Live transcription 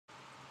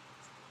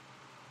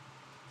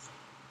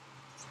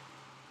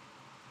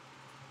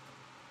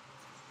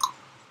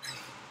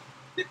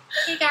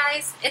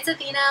guys, it's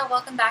Athena.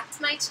 Welcome back to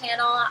my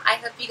channel. I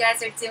hope you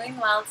guys are doing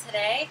well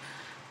today.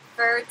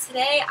 For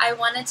today, I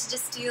wanted to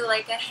just do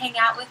like a hang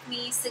out with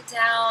me, sit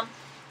down,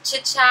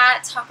 chit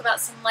chat, talk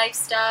about some life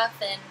stuff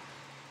and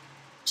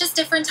just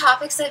different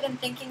topics I've been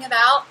thinking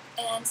about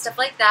and stuff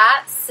like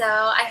that. So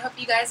I hope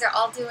you guys are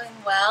all doing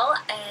well,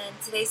 and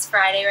today's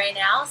Friday right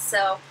now,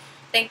 so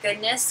thank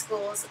goodness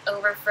school's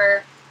over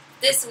for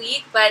this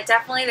week, but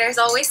definitely there's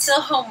always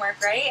still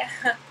homework, right?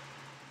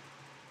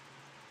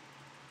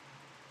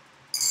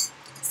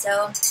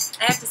 So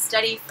I have to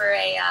study for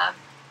a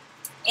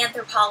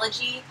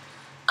anthropology.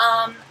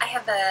 I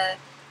have a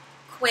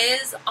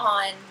quiz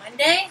on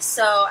Monday,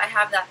 so I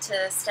have that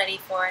to study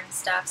for and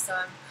stuff, so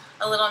I'm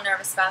a little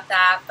nervous about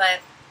that,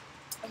 but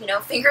you know,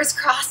 fingers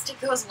crossed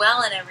it goes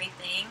well and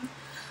everything.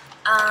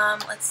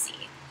 Let's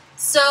see.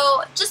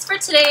 So just for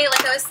today,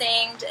 like I was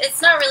saying,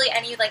 it's not really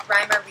any like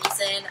rhyme or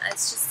reason.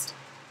 It's just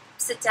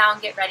sit down,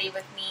 get ready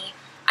with me.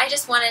 I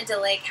just wanted to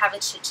like have a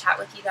chit chat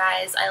with you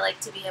guys. I like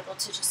to be able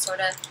to just sort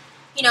of,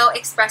 you know,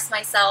 express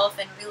myself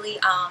and really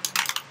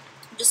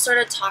just sort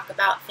of talk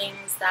about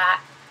things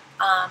that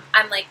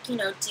I'm like, you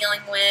know, dealing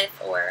with,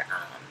 or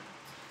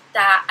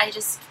that I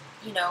just,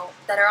 you know,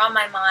 that are on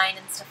my mind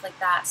and stuff like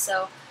that.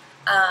 So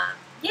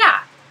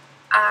yeah,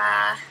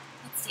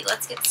 let's see,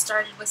 let's get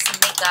started with some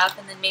makeup,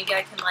 and then maybe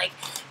I can like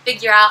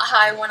figure out how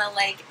I want to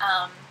like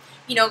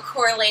you know,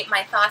 correlate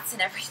my thoughts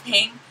and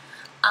everything.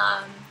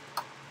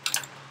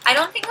 I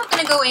don't think I'm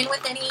going to go in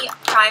with any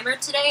primer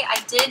today.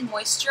 I did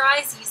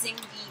moisturize using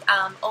the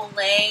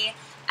Olay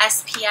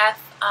SPF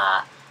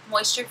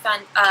moisture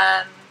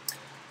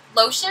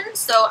lotion,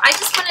 so I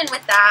just went in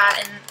with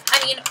that. And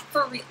I mean,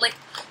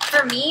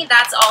 for me,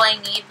 that's all I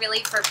need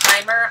really for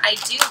primer. I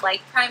do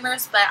like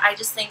primers, but I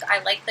just think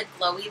I like the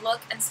glowy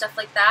look and stuff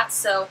like that,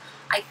 so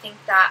I think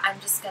that I'm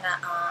just gonna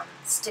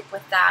stick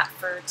with that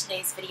for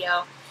today's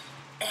video.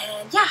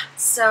 And yeah,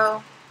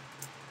 so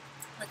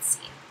let's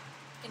see.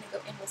 I'm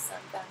gonna go in with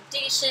some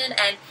foundation,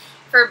 and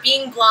for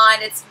being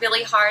blonde, it's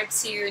really hard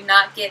to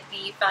not get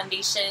the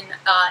foundation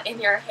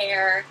in your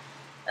hair.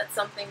 That's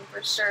something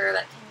for sure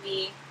that can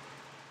be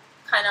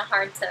kind of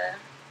hard to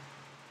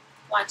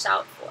watch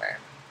out for.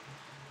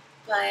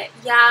 But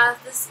yeah,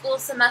 this school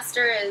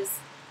semester is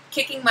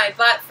kicking my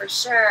butt for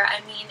sure. I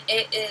mean,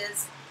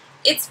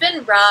 it's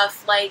been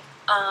rough, like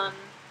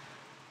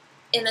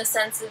in the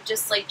sense of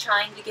just like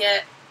trying to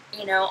get,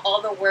 you know,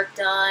 all the work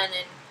done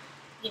and,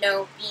 you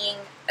know, being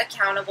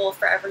accountable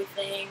for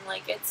everything.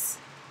 Like it's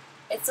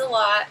a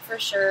lot for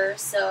sure.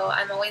 So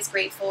I'm always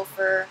grateful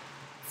for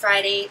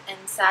Friday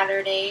and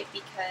Saturday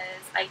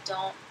because I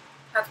don't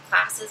have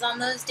classes on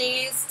those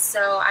days,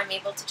 so I'm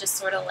able to just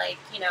sort of like,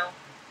 you know,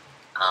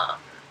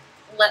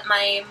 let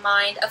my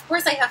mind, of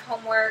course I have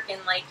homework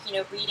and like, you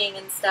know, reading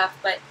and stuff,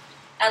 but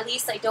at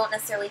least I don't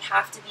necessarily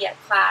have to be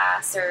at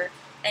class or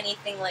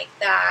anything like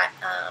that,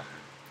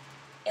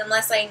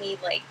 unless I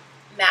need like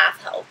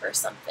math help or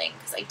something,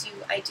 because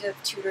I do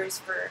have tutors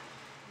for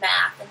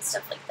math and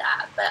stuff like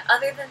that. But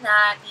other than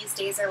that, these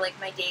days are like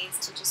my days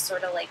to just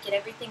sort of like get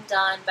everything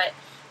done, but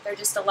they're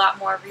just a lot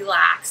more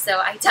relaxed, so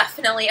I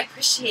definitely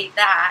appreciate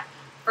that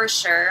for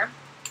sure.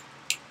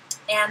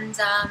 And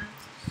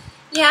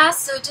yeah,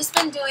 so just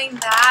been doing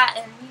that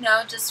and, you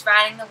know, just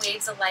riding the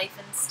waves of life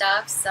and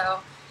stuff,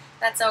 so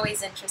that's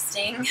always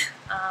interesting.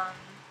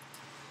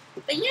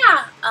 But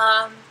yeah,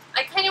 I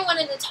kind of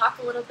wanted to talk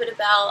a little bit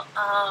about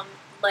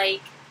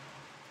like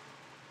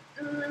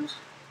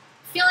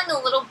feeling a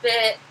little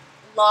bit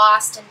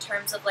lost in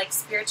terms of like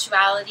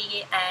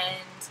spirituality. And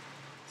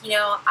you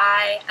know,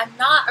 I am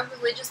not a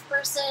religious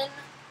person.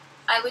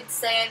 I would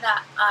say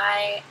that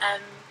I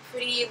am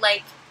pretty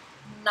like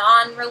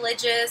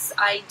non-religious.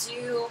 I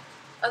do,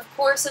 of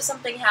course, if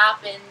something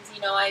happens,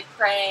 you know, I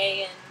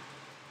pray and,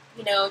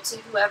 you know, to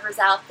whoever's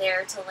out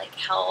there to like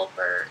help,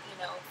 or,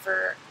 you know,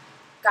 for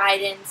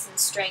guidance and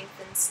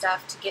strength and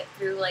stuff to get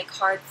through like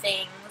hard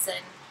things.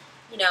 And,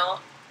 you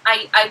know,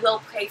 I will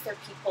pray for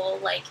people,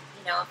 like,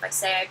 you know, if I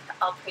say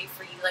I'll pray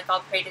for you, like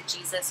I'll pray to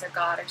Jesus or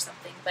God or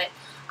something, but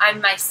I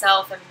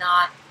myself am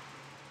not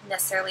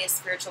necessarily a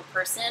spiritual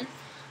person.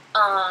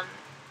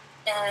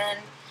 And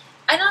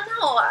I don't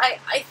know,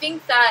 I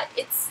think that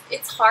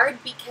it's hard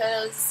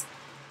because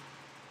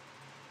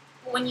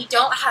when you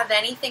don't have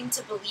anything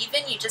to believe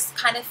in, you just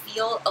kind of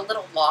feel a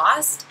little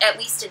lost, at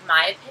least in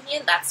my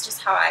opinion. That's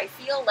just how I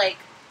feel. Like,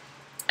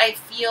 I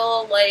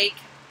feel like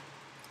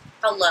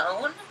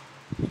alone.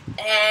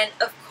 And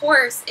of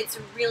course, it's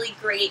really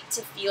great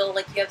to feel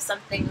like you have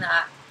something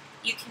that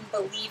you can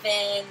believe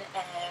in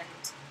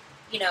and,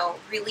 you know,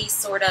 really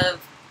sort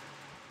of,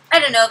 I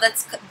don't know,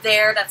 that's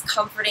there, that's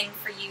comforting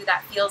for you,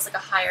 that feels like a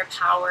higher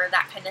power,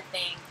 that kind of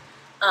thing.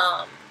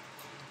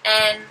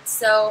 And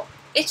so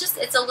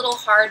it's a little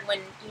hard when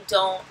you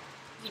don't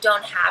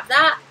have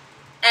that.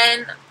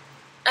 And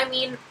I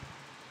mean,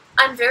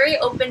 I'm very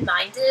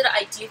open-minded.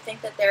 I do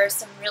think that there are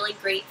some really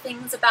great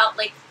things about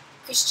like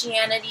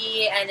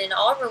Christianity and in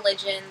all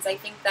religions. I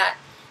think that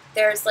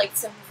there's like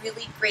some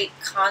really great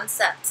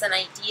concepts and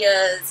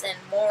ideas and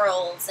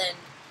morals and,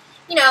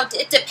 you know,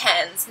 it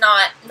depends.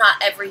 Not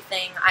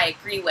everything I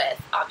agree with,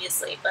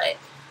 obviously, but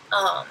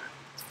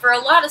for a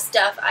lot of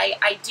stuff,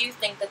 I do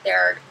think that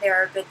there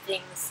are good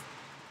things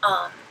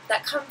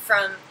that come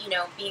from, you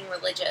know, being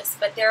religious,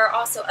 but there are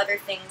also other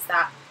things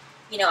that,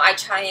 you know, I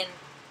try and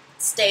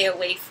stay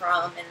away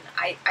from, and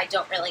I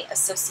don't really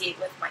associate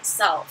with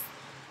myself.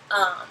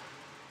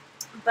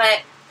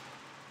 But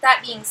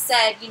that being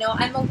said, you know,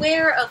 I'm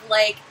aware of,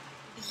 like,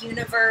 the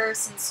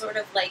universe and sort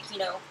of, like, you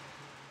know,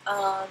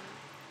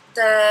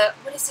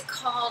 what is it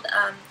called?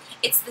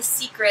 It's The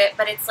Secret,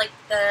 but it's like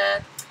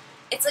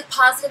it's like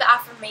positive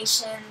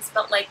affirmations,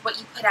 but like what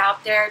you put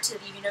out there to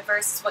the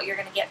universe is what you're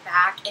going to get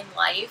back in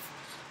life.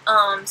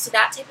 So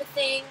that type of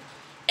thing.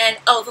 And,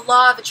 oh, the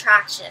law of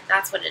attraction,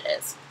 that's what it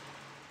is.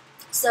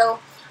 So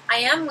I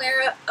am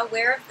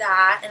aware of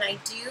that, and I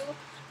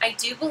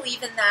do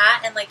believe in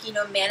that, and, like, you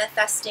know,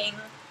 manifesting,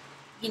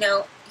 you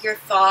know, your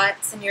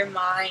thoughts and your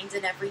mind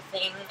and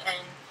everything,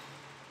 and,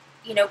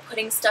 you know,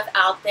 putting stuff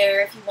out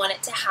there if you want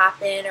it to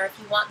happen, or if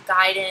you want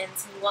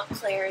guidance and you want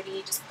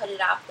clarity, just put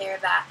it out there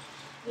that,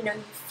 you know,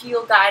 you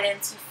feel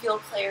guidance, you feel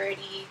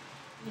clarity,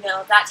 you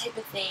know, that type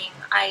of thing.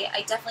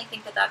 I definitely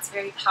think that that's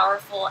very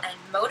powerful and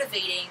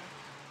motivating,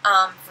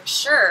 for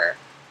sure,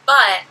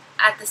 but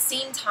at the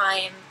same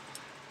time,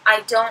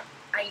 I don't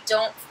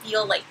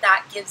feel like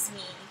that gives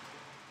me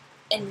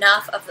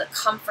enough of the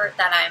comfort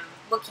that I'm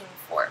looking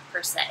for,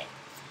 per se.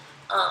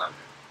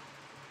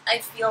 I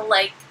feel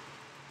like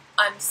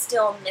I'm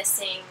still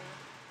missing,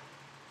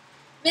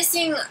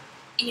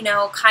 you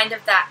know, kind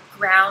of that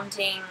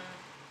grounding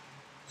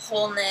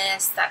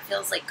wholeness that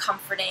feels, like,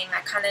 comforting.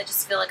 I kind of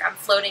just feel like I'm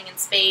floating in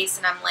space,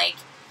 and I'm like,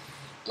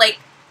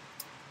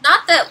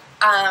 not that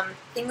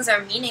things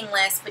are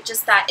meaningless, but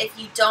just that if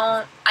you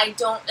don't, I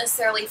don't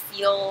necessarily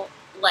feel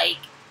like,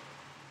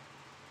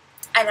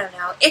 I don't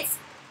know, it's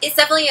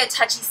definitely a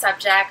touchy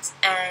subject,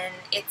 and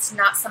it's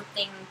not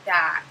something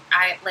that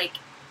I, like,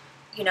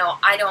 you know,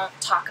 I don't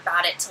talk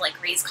about it to,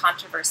 like, raise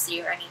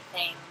controversy or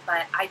anything,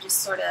 but I just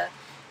sort of,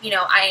 you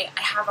know, I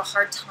have a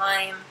hard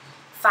time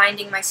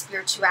finding my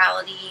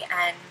spirituality,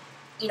 and,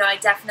 you know, I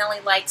definitely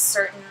like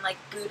certain, like,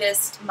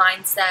 Buddhist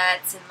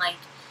mindsets, and, like,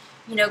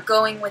 you know,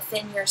 going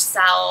within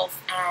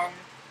yourself and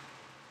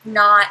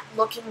not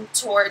looking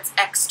towards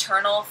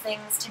external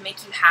things to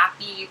make you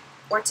happy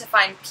or to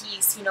find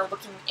peace, you know,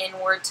 looking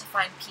inward to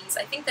find peace.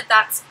 I think that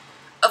that's,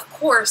 of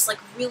course, like,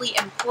 really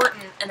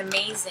important and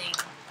amazing,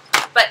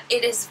 but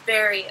it is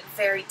very,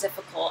 very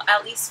difficult,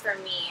 at least for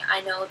me. I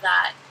know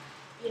that,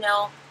 you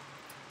know,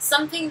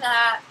 something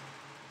that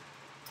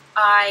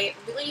I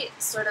really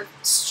sort of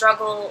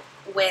struggle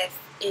with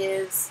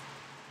is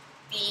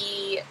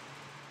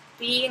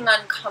being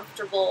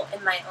uncomfortable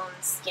in my own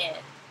skin.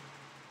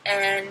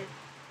 And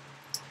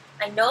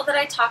I know that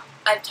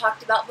I've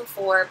talked about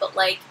before, but,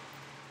 like,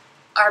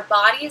 our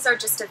bodies are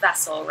just a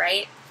vessel,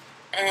 right?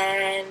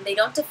 And they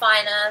don't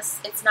define us.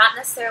 It's not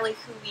necessarily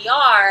who we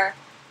are,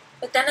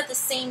 but then at the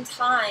same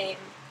time,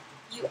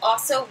 you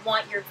also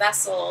want your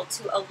vessel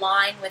to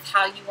align with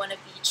how you want to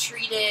be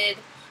treated,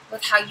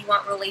 with how you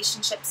want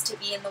relationships to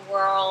be in the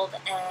world,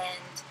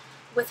 and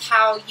with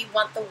how you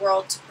want the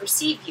world to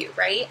perceive you,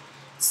 right?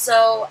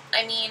 So,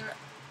 I mean,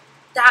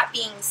 that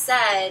being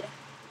said,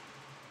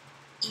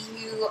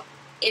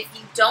 if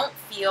you don't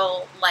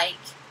feel like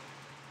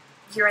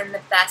you're in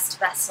the best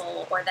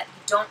vessel, or that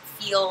you don't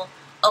feel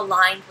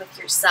aligned with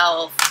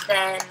yourself,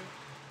 then,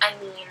 I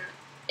mean,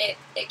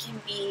 it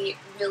can be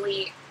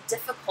really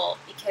difficult,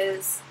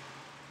 because,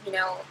 you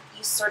know,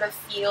 you sort of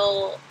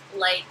feel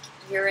like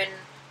you're in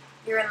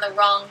the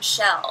wrong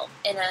shell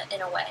in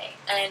a way.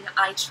 And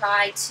I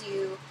try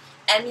to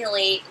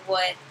emulate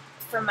what,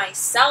 for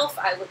myself,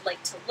 I would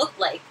like to look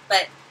like,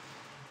 but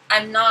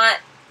I'm not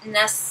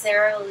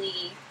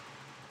necessarily,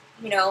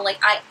 you know, like,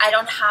 I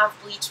don't have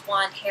bleach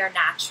blonde hair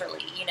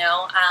naturally, you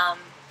know.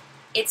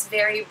 It's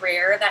very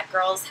rare that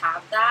girls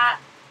have that,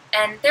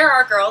 and there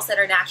are girls that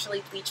are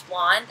naturally bleach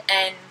blonde,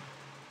 and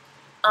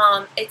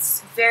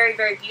it's very,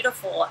 very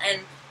beautiful.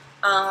 And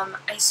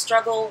I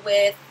struggle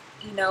with,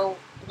 you know,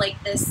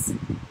 like, this,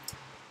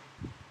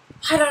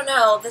 I don't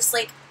know, this,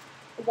 like,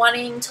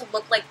 wanting to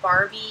look like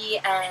Barbie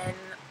and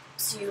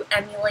to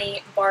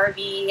emulate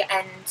Barbie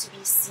and to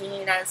be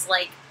seen as,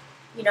 like,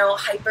 you know,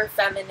 hyper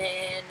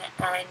feminine,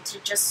 and to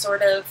just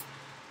sort of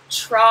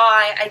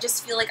try. I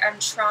just feel like I'm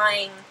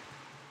trying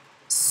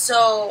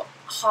so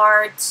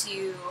hard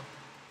to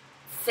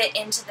fit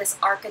into this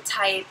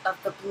archetype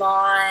of the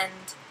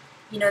blonde,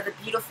 you know, the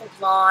beautiful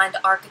blonde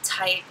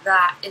archetype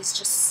that is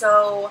just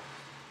so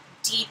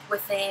deep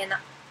within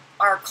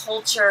our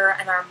culture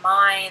and our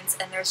minds,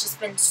 and there's just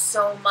been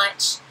so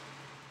much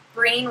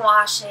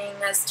brainwashing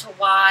as to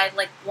why,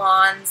 like,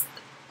 blondes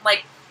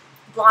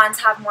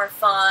have more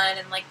fun,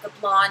 and, like, the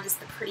blonde is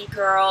the pretty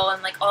girl,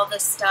 and, like, all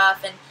this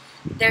stuff. And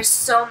there's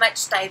so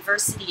much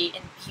diversity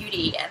in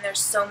beauty, and there's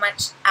so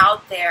much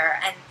out there,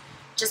 and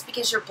just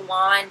because you're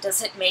blonde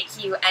doesn't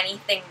make you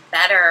anything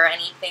better or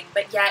anything.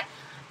 But yet,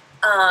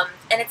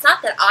 and it's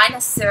not that I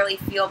necessarily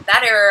feel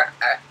better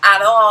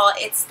at all,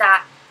 it's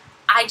that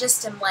I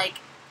just am, like,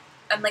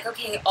 I'm like,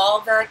 okay, all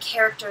the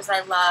characters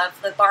I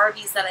love, the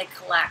Barbies that I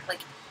collect,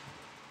 like,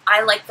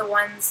 I like the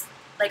ones,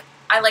 like,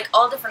 I like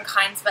all different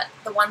kinds, but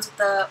the ones with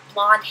the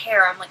blonde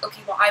hair, I'm like,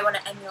 okay, well, I want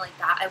to emulate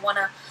that. I want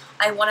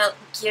to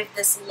give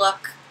this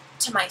look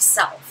to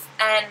myself.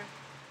 And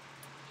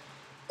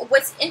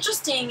what's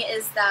interesting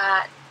is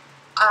that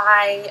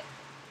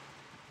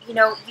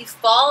you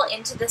fall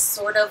into this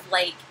sort of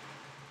like,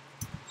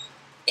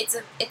 it's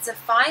a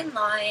fine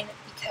line,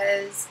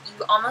 because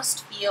you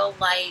almost feel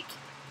like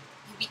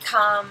you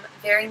become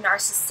very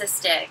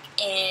narcissistic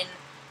in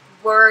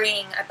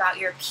worrying about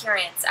your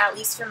appearance. At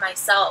least for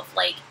myself,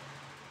 like,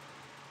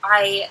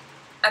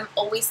 I'm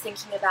always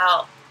thinking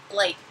about,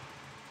 like,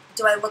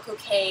 do I look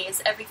okay?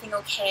 Is everything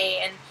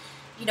okay? And,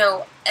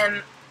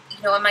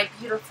 am I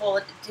beautiful?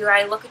 Do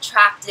I look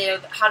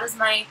attractive? How does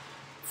my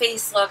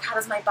face look? How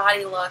does my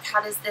body look?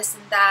 How does this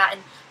and that?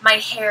 And my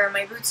hair,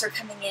 my roots are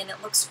coming in.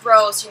 It looks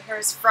gross. Your hair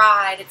is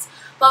fried. It's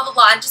blah, blah,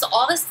 blah. And just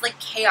all this, like,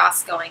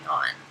 chaos going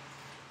on.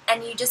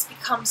 And you just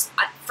become,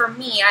 for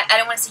me, I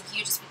don't want to say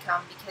you just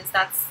become, because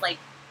that's, like,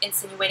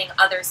 insinuating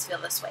others feel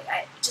this way.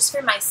 Just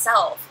for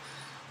myself,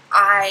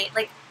 I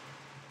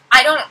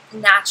don't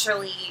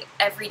naturally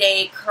every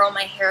day curl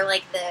my hair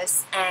like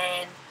this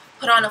and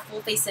put on a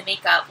full face of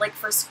makeup. Like,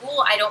 for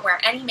school, I don't wear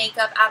any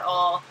makeup at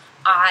all.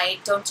 I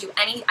don't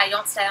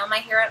style my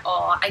hair at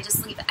all. I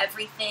just leave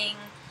everything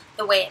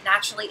the way it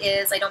naturally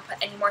is. I don't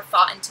put any more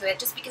thought into it,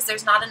 just because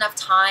there's not enough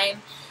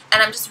time,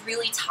 and I'm just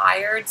really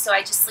tired, so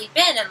I just sleep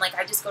in, and, like,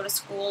 I just go to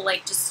school,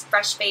 like, just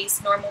fresh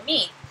face, normal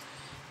me.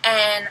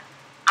 And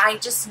I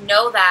just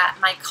know that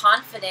my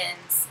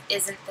confidence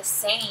isn't the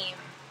same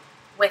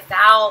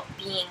without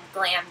being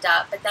glammed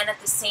up. But then at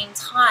the same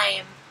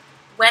time,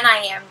 when I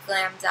am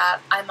glammed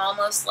up, I'm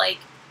almost like,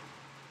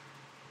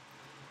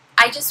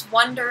 I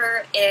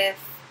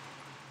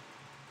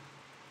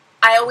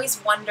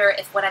always wonder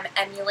if what I'm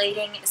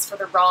emulating is for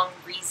the wrong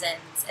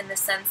reasons, in the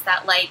sense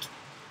that, like,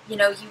 you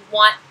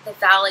want the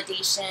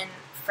validation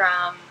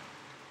from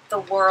the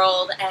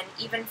world and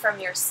even from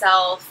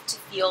yourself to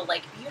feel,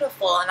 like,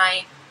 beautiful. And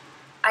I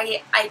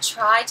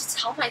try to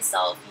tell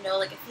myself,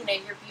 like, Athena,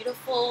 you're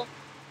beautiful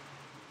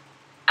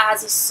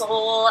as a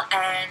soul,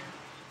 and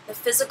the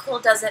physical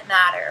doesn't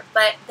matter.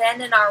 But then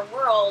in our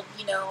world,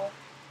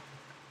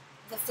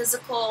 the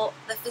physical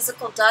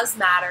does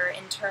matter,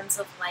 in terms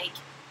of, like,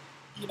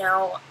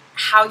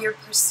 how you're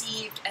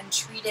perceived and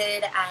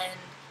treated. And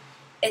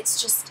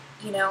it's just,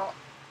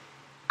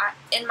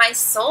 in my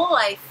soul,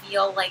 I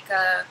feel like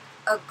a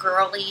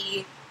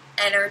girly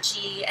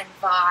energy and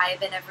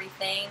vibe and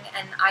everything,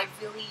 and I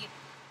really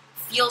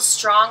feel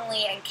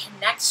strongly and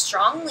connect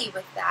strongly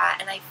with that,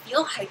 and I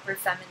feel hyper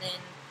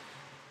feminine.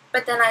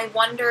 But then I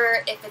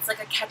wonder if it's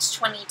like a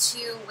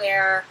catch-22,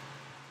 where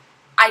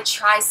I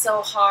try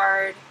so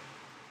hard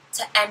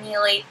to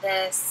emulate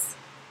this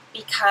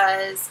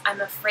because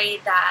I'm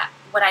afraid that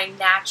what I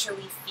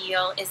naturally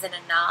feel isn't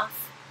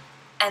enough,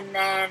 and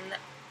then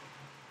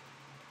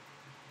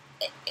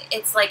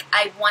it's like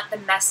I want the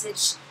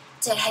message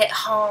to hit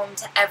home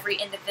to every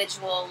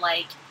individual,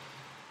 like,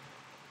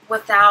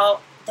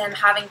 without them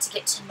having to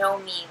get to know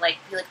me, like,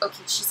 be like,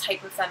 okay, she's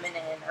hyper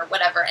feminine or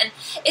whatever. And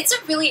it's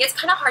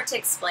kind of hard to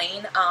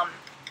explain.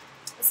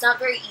 It's not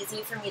very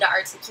easy for me to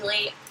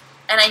articulate,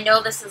 and I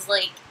know this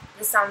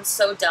sounds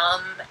so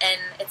dumb, and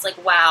it's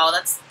like, wow,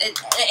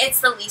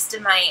 it's the least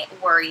of my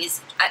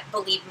worries.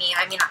 Believe me,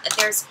 I mean,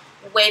 there's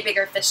way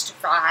bigger fish to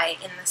fry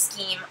in the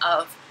scheme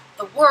of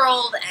the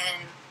world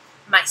and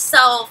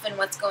myself and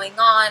what's going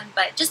on.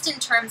 But just in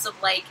terms of,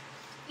 like,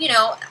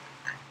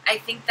 I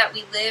think that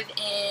we live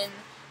in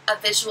a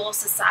visual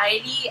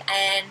society,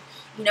 and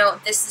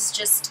this is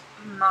just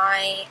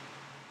my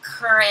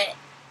current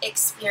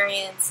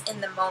experience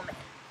in the moment.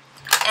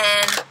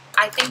 And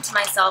I think to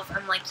myself,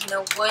 I'm like,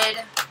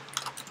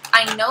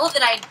 I know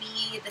that I'd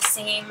be the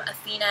same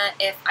Athena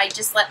if I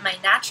just let my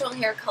natural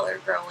hair color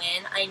grow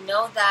in. I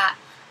know that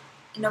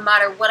no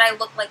matter what I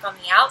look like on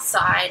the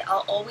outside,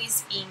 I'll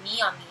always be me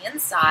on the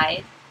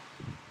inside.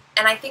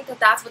 And I think that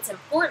that's what's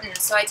important.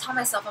 So I tell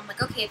myself, I'm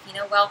like, okay,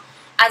 Athena, well,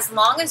 as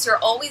long as you're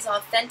always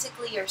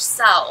authentically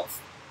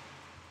yourself,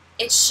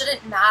 it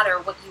shouldn't matter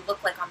what you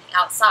look like on the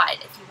outside.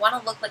 If you want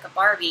to look like a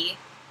Barbie,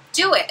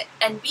 do it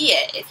and be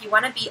it. If you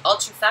want to be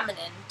ultra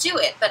feminine, do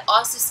it, but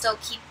also still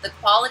keep the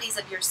qualities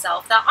of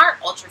yourself that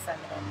aren't ultra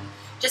feminine.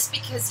 Just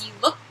because you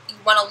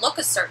want to look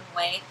a certain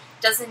way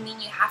doesn't mean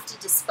you have to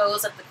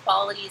dispose of the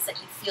qualities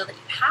that you feel that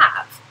you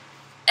have.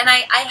 And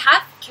I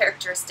have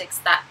characteristics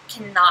that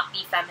cannot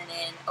be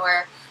feminine,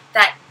 or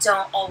that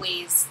don't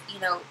always,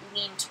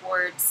 lean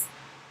towards,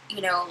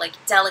 like,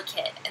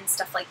 delicate and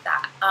stuff like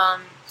that.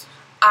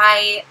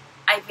 I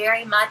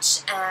very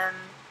much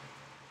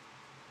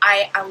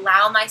I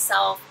allow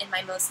myself in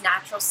my most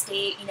natural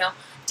state,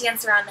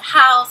 dance around the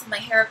house with my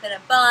hair up in a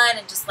bun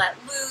and just let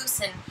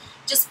loose and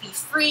just be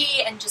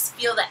free and just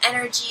feel the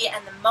energy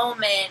and the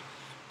moment.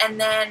 And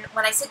then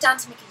when I sit down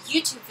to make a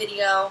YouTube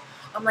video,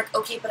 I'm like,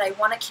 okay, but I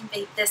want to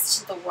convey this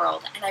to the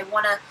world, and I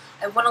want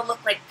to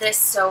look like this,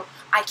 so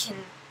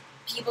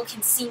people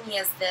can see me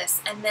as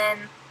this. And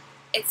then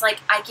it's like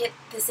I get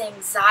this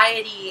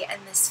anxiety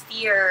and this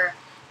fear,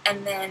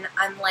 and then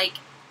I'm like,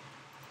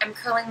 I'm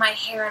curling my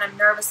hair and I'm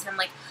nervous and I'm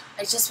like,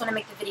 I just want to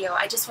make the video.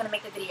 I just want to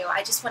make the video.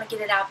 I just want to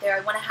get it out there. I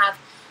want to have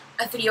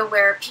a video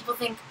where people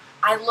think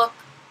I look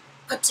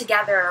put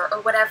together or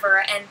whatever,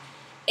 and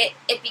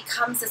it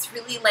becomes this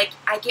really, like,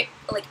 I get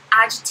like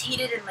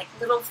agitated and like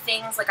little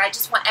things, like I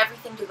just want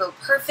everything to go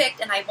perfect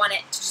and I want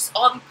it to just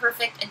all be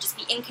perfect and just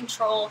be in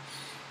control,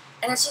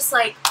 and it's just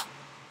like,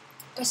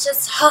 it's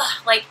just,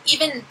 like,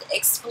 even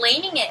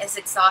explaining it is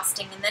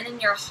exhausting, and then in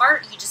your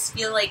heart you just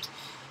feel like,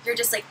 you're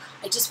just like,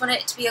 I just want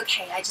it to be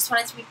okay, I just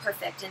want it to be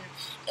perfect, and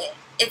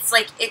it's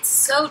like, it's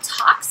so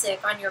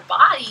toxic on your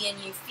body, and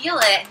you feel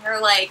it, and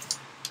you're like,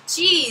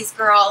 geez,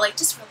 girl, like,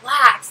 just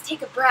relax,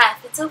 take a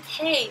breath, it's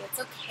okay,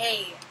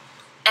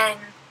 and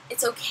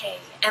it's okay,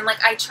 and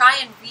like, I try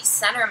and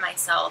recenter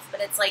myself, but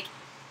it's like,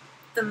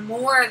 the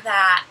more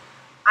that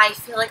I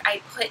feel like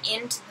I put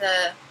into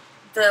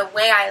the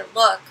way I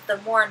look, the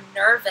more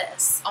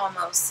nervous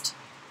almost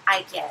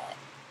I get.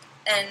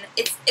 And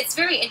it's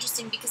very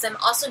interesting because I'm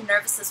also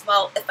nervous as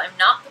well if I'm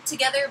not put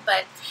together,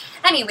 but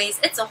anyways,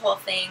 it's a whole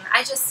thing.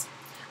 I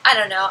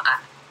don't know.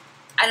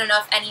 I don't know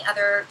if any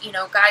other, you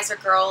know, guys or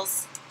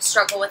girls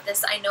struggle with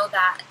this. I know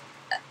that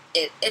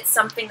it's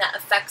something that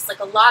affects like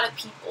a lot of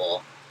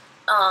people,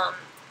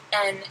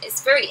 and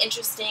it's very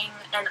interesting,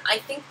 and I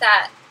think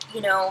that,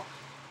 you know,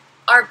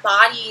 our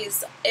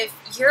bodies, if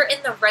you're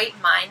in the right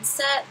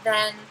mindset,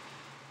 then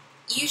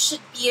you should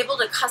be able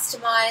to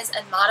customize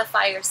and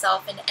modify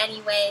yourself in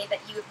any way that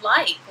you'd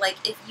like. Like,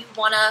 if you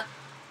want to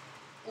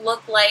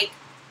look like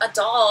a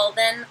doll,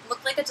 then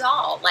look like a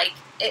doll. Like,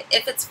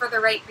 if it's for the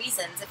right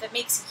reasons, if it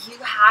makes you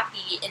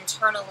happy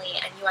internally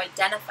and you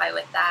identify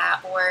with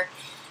that, or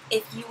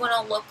if you want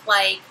to look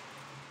like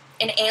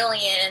an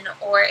alien,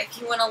 or if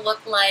you want to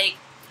look like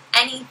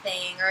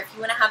anything, or if you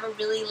want to have a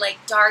really like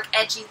dark,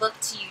 edgy look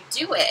to you,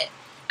 do it,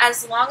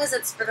 as long as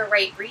it's for the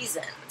right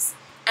reasons.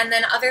 And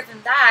then other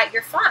than that,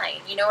 you're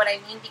fine, you know what I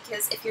mean?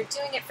 Because if you're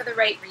doing it for the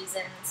right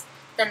reasons,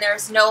 then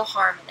there's no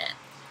harm in it.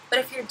 But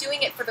if you're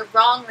doing it for the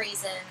wrong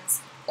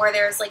reasons, or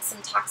there's like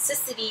some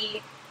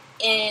toxicity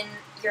in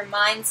your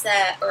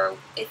mindset, or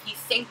if you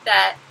think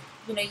that,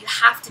 you know, you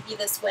have to be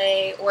this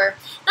way, or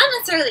not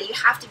necessarily that you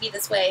have to be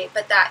this way,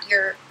 but that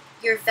your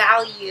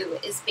value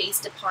is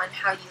based upon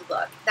how you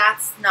look,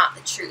 that's not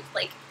the truth.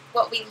 Like,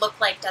 what we look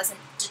like doesn't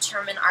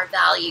determine our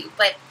value.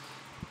 But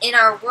in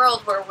our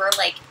world where we're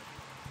like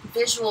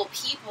visual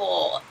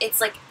people,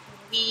 it's like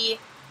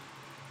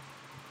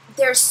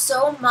there's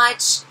so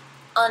much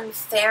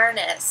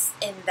unfairness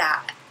in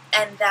that,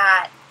 and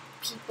that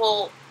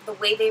people, the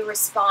way they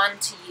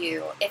respond to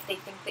you if they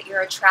think that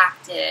you're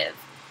attractive,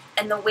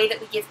 and the way that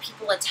we give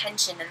people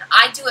attention, and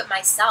I do it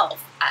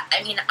myself.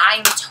 I mean,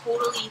 I'm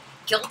totally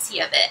guilty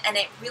of it, and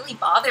it really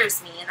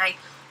bothers me, and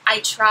I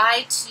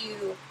try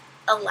to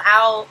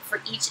allow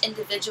for each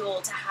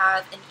individual to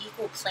have an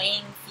equal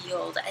playing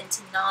field, and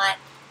to not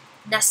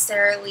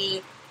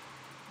necessarily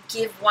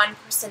give one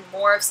person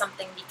more of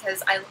something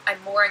because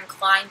I'm more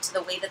inclined to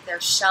the way that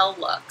their shell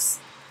looks.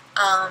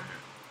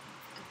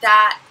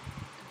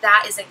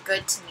 That isn't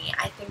good to me.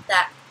 I think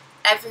that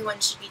everyone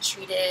should be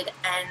treated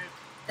and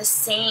the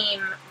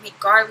same,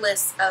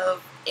 regardless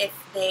of if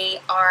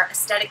they are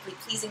aesthetically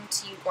pleasing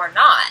to you or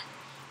not,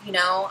 you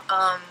know,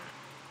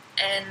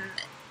 and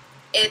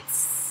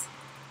it's,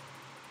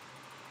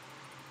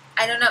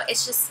 I don't know,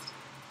 it's just,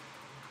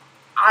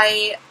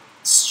 I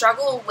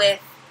struggle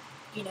with,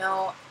 you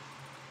know,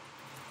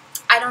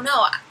 I don't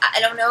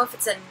know if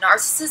it's a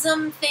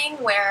narcissism thing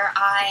where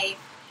I,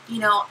 you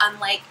know, I'm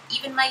like,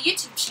 even my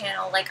YouTube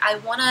channel, like, I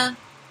want to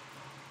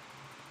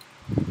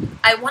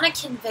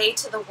convey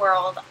to the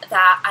world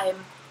that I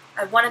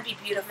want to be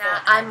beautiful.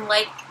 I'm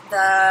like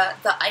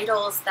the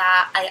idols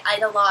that I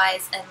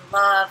idolize and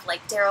love,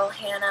 like Daryl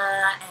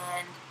Hannah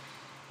and,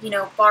 you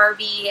know,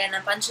 Barbie and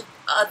a bunch of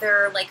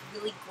other like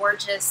really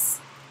gorgeous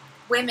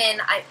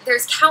women.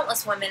 There's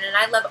countless women, and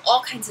I love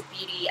all kinds of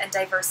beauty and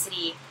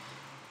diversity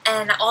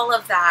and all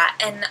of that,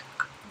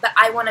 but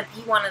I want to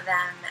be one of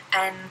them,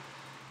 and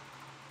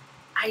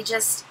it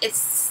just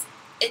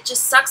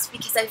sucks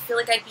because I feel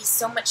like I'd be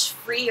so much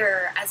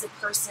freer as a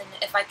person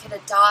if I could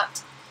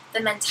adopt the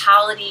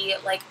mentality,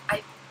 like,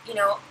 you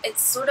know,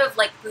 it's sort of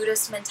like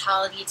Buddhist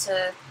mentality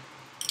to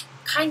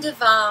kind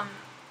of,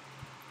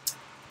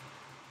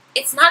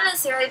 it's not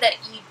necessarily that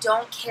you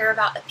don't care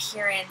about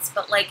appearance,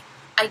 but like,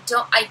 I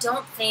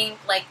don't think,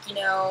 like, you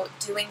know,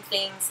 doing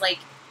things like,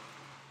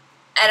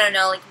 I don't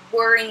know, like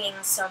worrying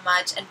so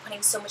much and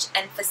putting so much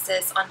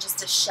emphasis on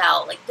just a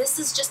shell. Like, this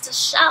is just a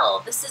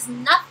shell. This is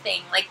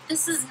nothing. Like,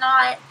 this is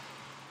not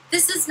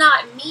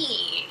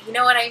me. You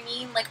know what I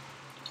mean? Like,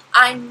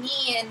 I'm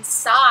me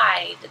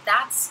inside.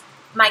 That's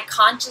my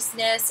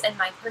consciousness and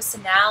my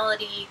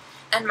personality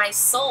and my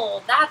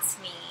soul. That's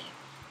me.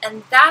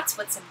 And that's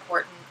what's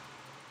important.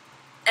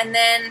 And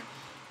then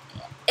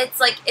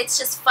it's like, it's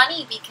just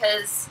funny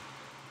because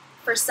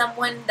for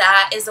someone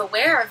that is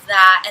aware of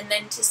that and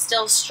then to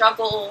still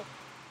struggle,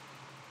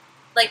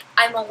 like,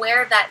 I'm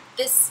aware that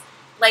this,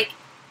 like,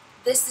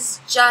 this is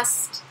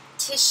just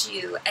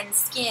tissue and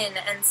skin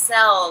and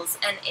cells,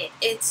 and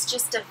it's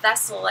just a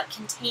vessel that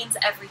contains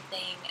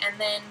everything, and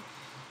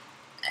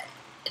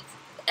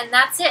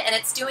that's it, and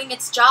it's doing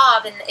its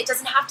job, and it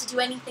doesn't have to do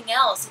anything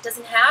else. It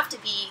doesn't have to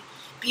be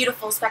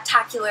beautiful,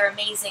 spectacular,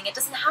 amazing. It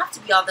doesn't have to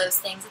be all those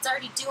things. It's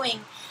already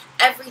doing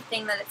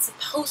everything that it's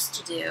supposed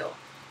to do,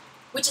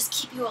 which is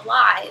keep you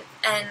alive.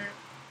 And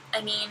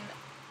I mean,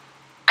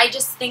 I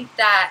just think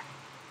that,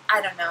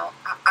 I don't know,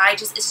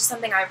 it's just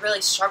something I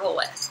really struggle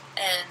with.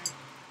 And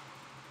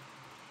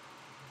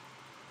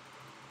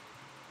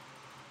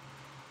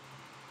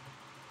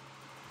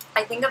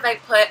I think if I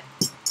put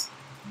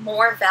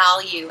more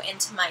value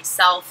into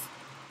myself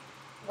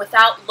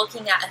without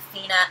looking at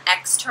Athena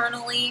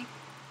externally,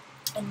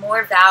 and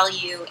more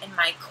value in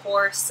my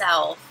core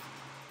self,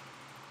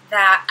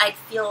 that I'd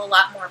feel a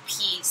lot more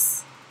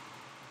peace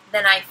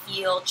than I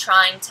feel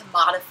trying to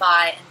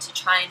modify and to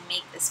try and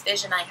make this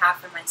vision I have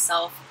for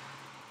myself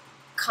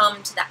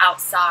come to the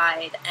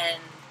outside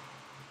and,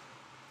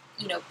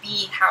 you know,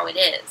 be how it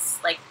is,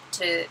 like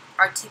to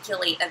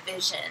articulate a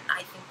vision.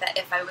 I think that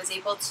if I was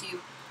able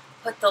to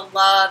put the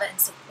love and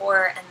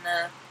support and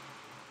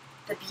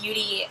the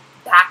beauty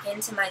back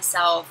into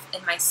myself,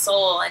 in my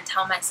soul, and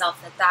tell myself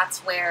that that's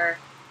where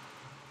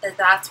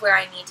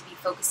I need to be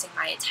focusing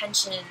my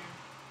attention,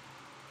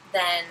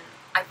 then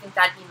I think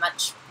that'd be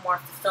much more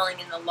fulfilling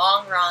in the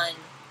long run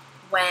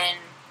when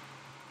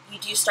you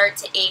do start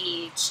to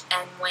age,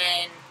 and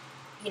when,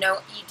 you know,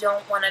 you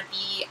don't want to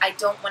be, I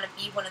don't want to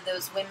be one of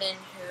those women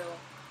who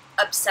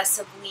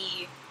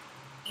obsessively,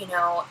 you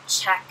know,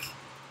 check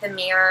the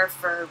mirror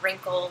for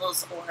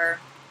wrinkles, or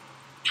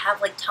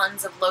have like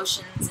tons of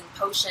lotions and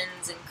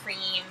potions and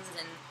creams,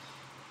 and,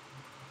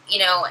 you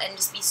know, and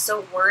just be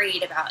so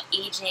worried about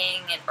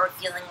aging or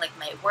feeling like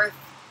my worth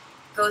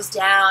goes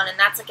down. And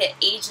that's like an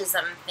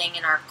ageism thing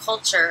in our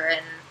culture.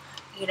 And,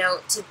 you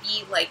know, to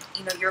be like,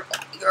 you know,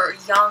 you're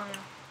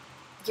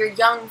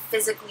young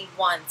physically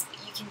once, but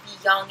you can be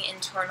young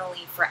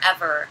internally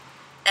forever.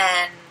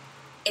 And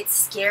it's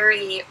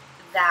scary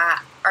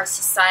that our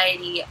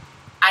society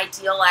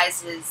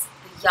idealizes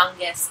the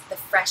youngest, the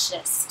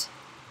freshest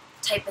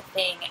type of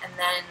thing, and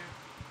then,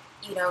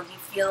 you know, you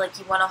feel like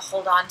you want to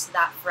hold on to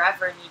that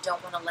forever and you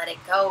don't want to let it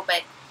go.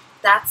 But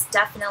that's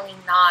definitely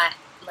not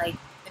like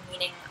the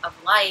meaning of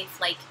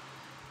life. Like,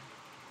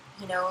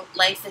 you know,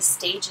 life is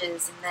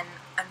stages, and then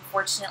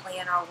unfortunately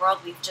in our world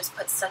we've just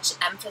put such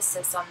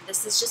emphasis on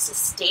this is just a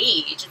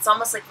stage. It's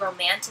almost like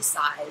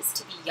romanticized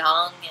to be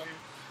young and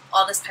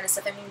all this kind of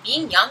stuff. I mean,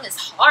 being young is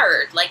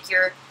hard. Like,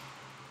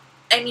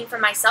 I mean, for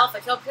myself, I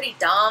feel pretty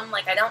dumb.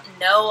 Like, I don't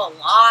know a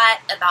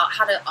lot about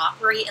how to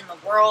operate in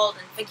the world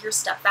and figure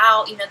stuff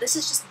out. You know, this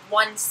is just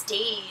one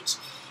stage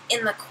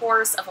in the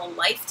course of a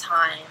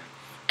lifetime.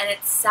 And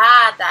it's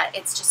sad that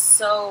it's just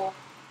so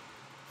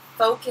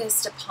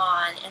focused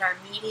upon in our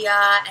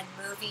media and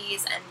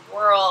movies and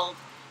world,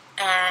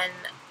 and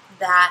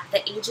that the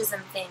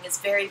ageism thing is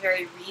very,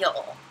 very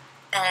real.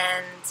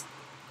 And,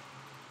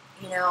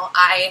 you know,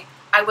 I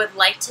would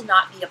like to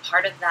not be a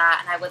part of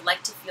that, and I would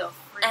like to feel free.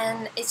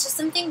 And it's just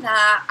something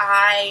that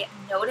I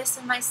notice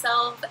in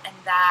myself, and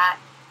that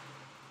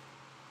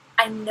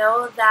I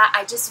know that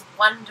I just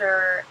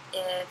wonder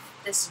if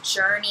this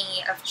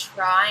journey of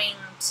trying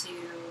to,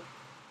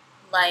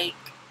 like,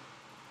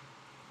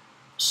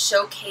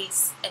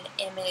 showcase an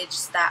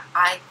image that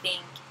I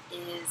think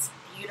is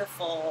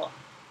beautiful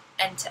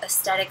and to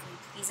aesthetically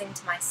pleasing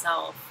to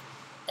myself,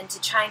 and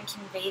to try and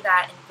convey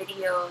that in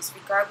videos,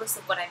 regardless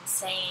of what I'm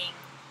saying,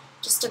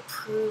 just to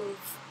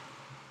prove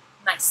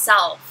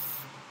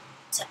myself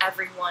to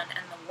everyone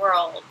in the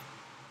world.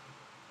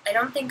 I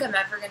don't think I'm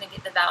ever going to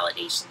get the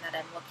validation that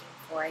I'm looking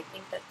for. I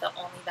think that the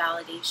only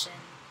validation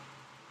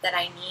that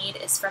I need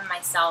is from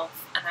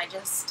myself, and I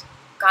just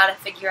gotta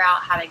figure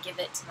out how to give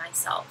it to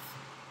myself.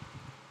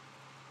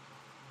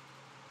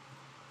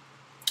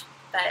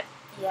 But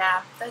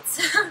yeah, that's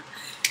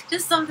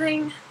just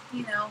something,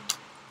 you know,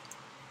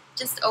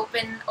 just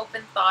open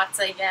thoughts,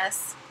 I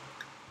guess.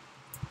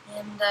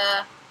 And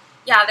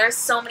yeah, there's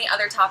so many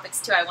other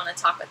topics too I want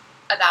to talk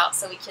about,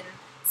 so we can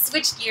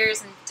switch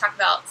gears and talk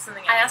about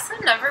something else. I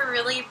also never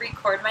really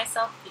record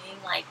myself being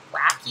like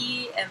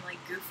wacky and like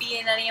goofy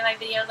in any of my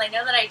videos. I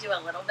know that I do a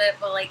little bit,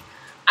 but like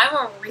I'm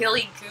a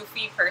really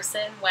goofy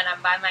person when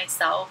I'm by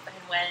myself,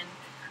 and when,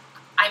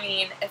 I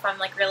mean, if I'm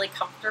like really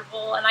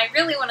comfortable, and I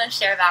really want to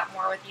share that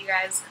more with you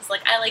guys, because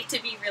like I like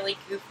to be really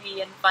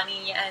goofy and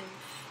funny and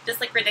just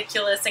like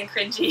ridiculous and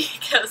cringy,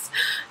 because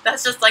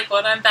that's just like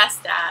what I'm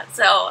best at.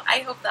 So I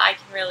hope that I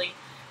can really,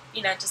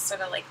 you know, just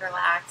sort of like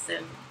relax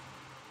and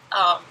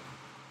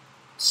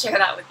share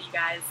that with you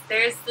guys.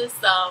 There's this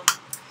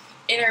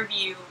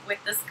interview with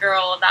this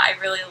girl that I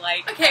really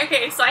like.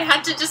 Okay, so I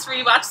had to just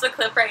rewatch the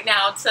clip right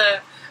now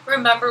to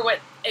remember what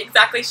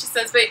exactly she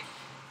says, but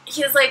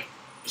he's like,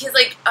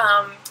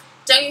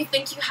 don't you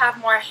think you have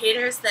more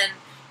haters than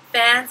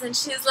fans? And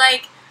she's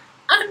like,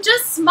 I'm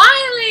just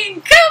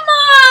smiling, come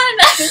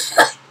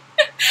on!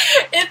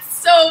 It's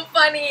so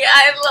funny,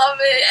 I love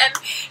it, and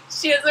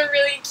she has a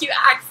really cute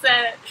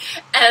accent,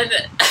 And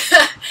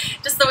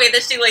just the way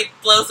that she like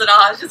blows it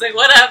off, she's like,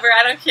 whatever,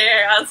 I don't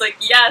care. I was like,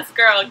 yes,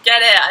 girl,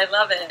 get it. I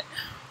love it.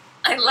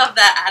 I love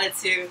that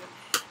attitude.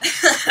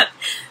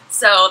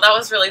 So that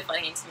was really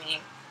funny to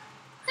me.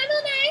 Hi,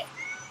 Monet.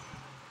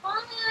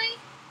 Hi.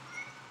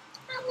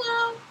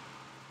 Hello.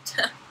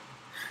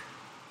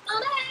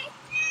 Monet.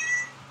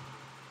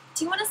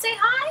 Do you want to say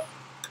hi?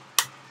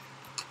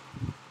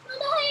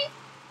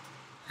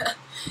 Monet.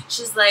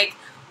 She's like,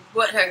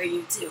 what are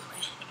you doing?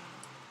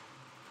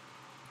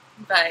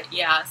 But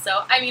yeah,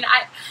 so I mean,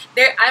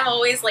 I'm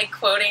always like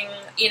quoting,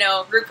 you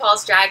know,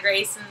 RuPaul's Drag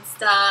Race and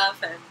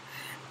stuff, and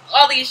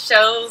all these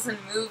shows and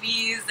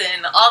movies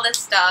and all this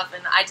stuff,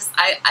 and I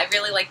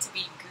really like to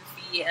be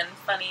goofy and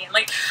funny, and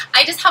like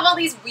I just have all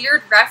these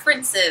weird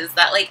references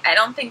that like I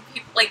don't think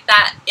people like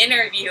that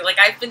interview. Like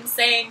I've been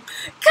saying,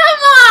 come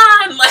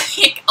on,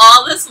 like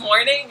all this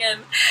morning,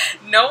 and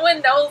no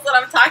one knows what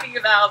I'm talking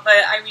about. But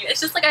I mean, it's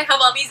just like I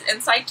have all these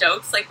inside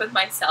jokes like with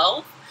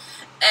myself,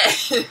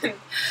 and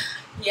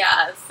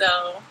yeah,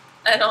 so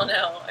I don't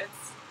know.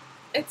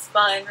 It's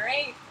fun,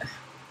 right?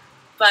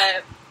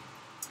 But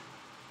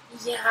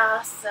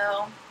yeah,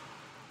 so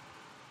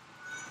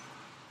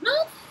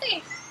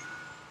Monet.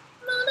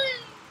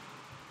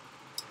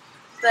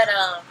 But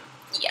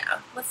yeah,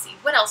 let's see.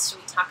 What else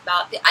should we talk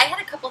about? I had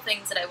a couple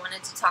things that I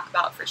wanted to talk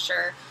about for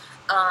sure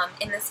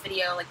in this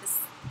video, like this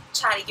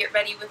chatty get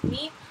ready with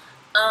me.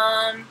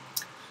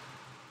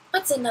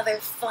 What's another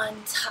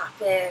fun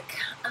topic?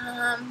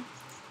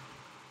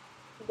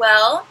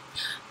 Well,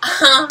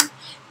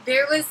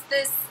 there was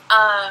this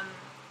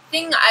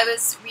thing I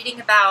was reading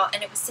about,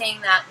 and it was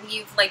saying that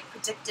we've like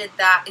predicted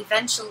that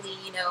eventually,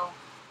 you know,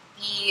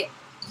 the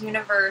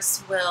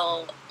universe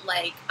will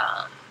like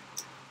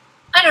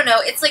I don't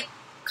know, it's like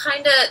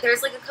kind of,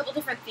 there's like a couple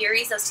different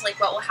theories as to like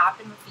what will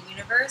happen with the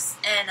universe,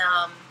 and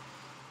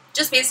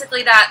just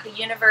basically that the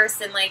universe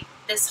and like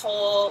this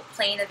whole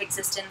plane of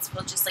existence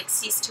will just like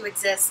cease to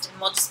exist, and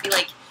we'll just be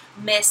like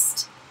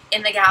mist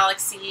in the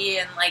galaxy,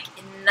 and like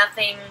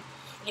nothing,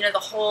 you know, the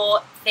whole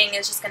thing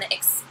is just going to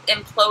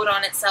implode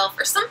on itself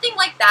or something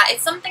like that.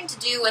 It's something to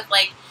do with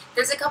like,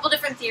 there's a couple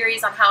different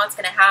theories on how it's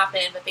going to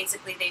happen, but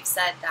basically they've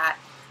said that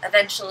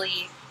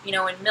eventually, you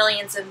know, in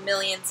millions of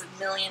millions of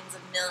millions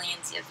of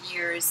millions of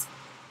years,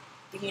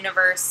 the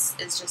universe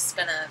is just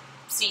going to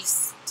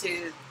cease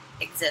to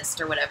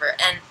exist or whatever.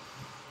 And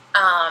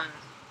I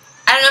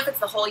don't know if it's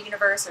the whole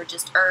universe or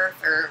just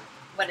Earth or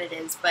what it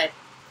is, but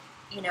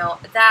you know,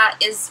 that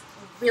is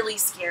really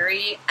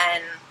scary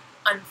and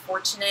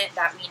unfortunate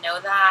that we know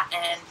that,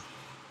 and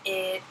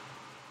it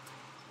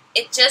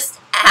just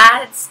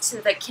adds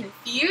to the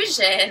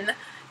confusion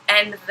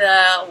and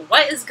the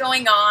what is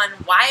going on,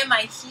 why am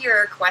I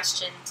here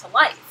question to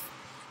life.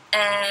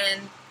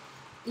 And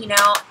you know,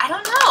 I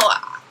don't know,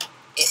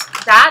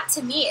 that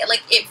to me,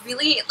 like it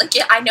really, like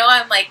I know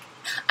I'm like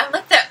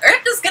the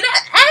earth is gonna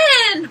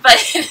end,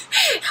 but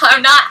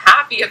I'm not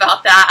happy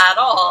about that at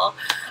all.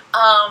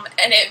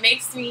 And it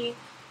makes me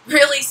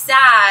really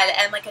sad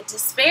and like a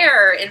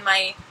despair in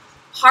my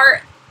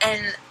heart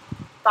and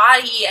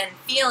body and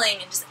feeling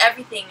and just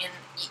everything. And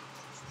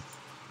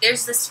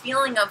there's this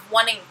feeling of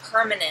wanting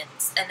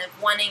permanence and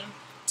of wanting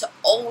to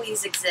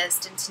always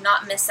exist and to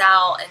not miss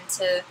out, and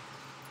to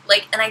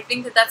like, and I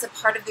think that that's a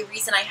part of the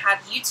reason I have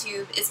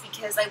YouTube, is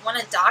because I want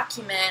to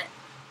document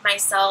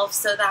myself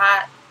so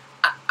that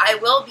I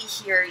will be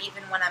here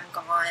even when I'm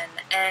gone.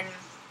 And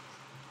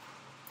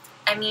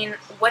I mean,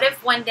 what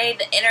if one day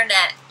the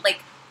internet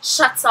like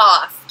shuts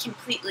off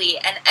completely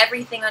and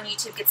everything on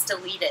YouTube gets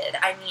deleted?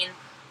 I mean,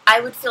 I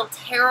would feel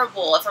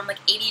terrible if I'm like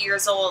 80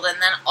 years old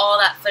and then all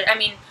that footage, I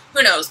mean,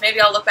 who knows, maybe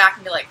I'll look back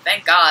and be like,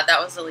 thank God that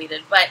was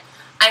deleted. But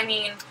I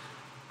mean,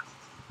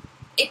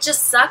 it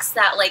just sucks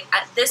that like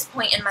at this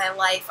point in my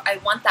life I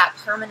want that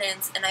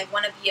permanence, and I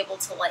want to be able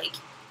to like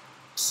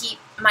keep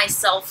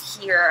myself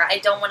here. I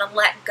don't want to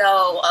let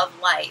go of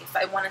life.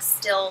 I want to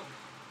still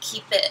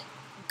keep it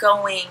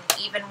going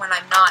even when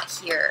I'm not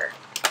here.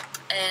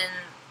 And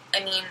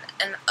I mean,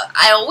 and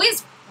I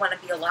always want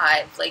to be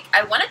alive. Like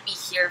I want to be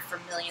here for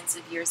millions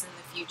of years in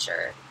the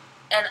future.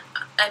 And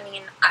I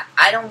mean,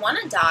 I don't want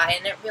to die,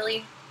 and it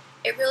really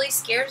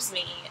scares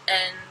me.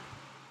 And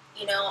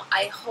you know,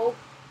 I hope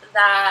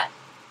that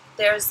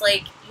there's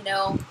like, you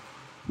know,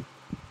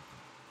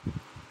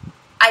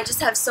 I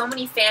just have so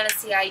many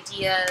fantasy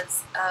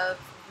ideas of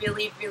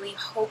really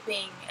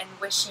hoping and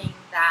wishing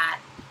that,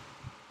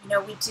 you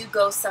know, we do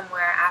go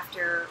somewhere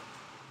after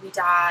we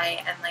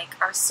die, and like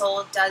our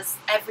soul does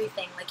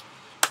everything. Like,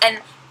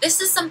 and this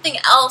is something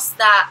else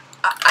that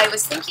I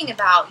was thinking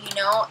about, you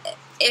know,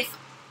 if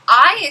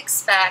I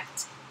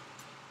expect,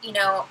 you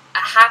know, a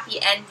happy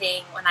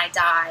ending when I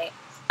die,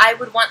 I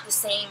would want the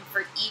same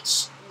for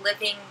each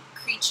living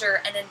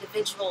creature and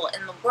individual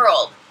in the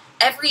world.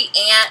 Every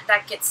ant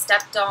that gets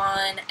stepped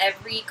on,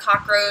 every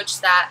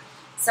cockroach that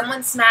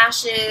someone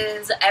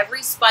smashes,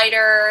 every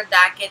spider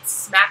that gets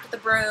smacked with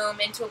a broom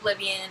into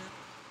oblivion,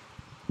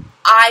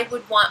 I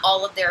would want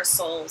all of their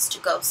souls to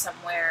go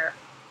somewhere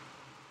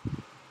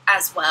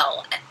as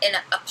well, in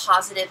a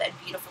positive and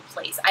beautiful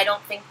place. I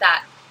don't think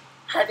that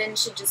heaven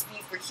should just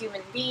be for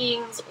human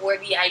beings, or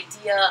the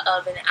idea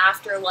of an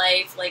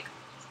afterlife. Like,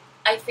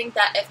 I think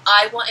that if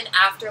I want an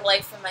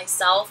afterlife for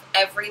myself,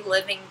 every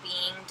living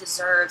being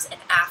deserves an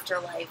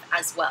afterlife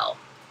as well.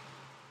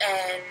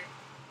 And,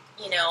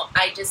 you know,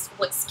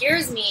 what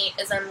scares me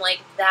is I'm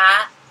like,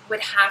 that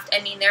would have to,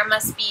 I mean, there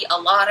must be a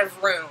lot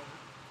of room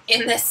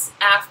in this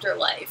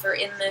afterlife or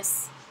in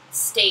this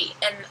state.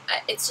 And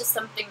it's just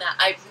something that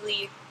I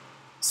really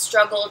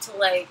struggle to,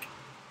 like,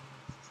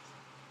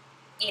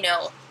 you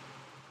know,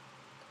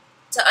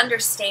 to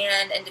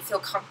understand and to feel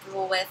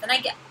comfortable with. And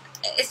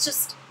it's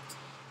just,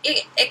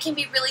 it can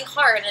be really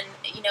hard. And,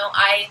 you know,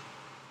 I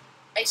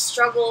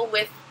struggle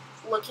with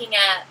looking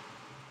at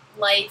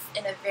life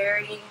in a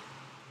very,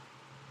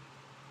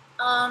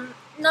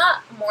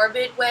 not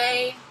morbid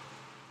way,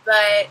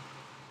 but,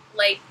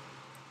 like,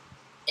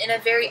 in a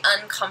very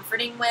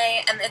uncomforting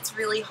way, and it's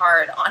really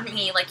hard on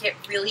me. Like, it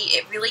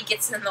really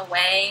gets in the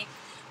way,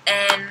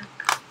 and,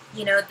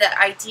 you know, the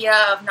idea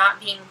of not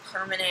being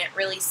permanent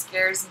really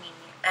scares me,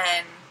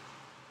 and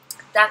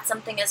that's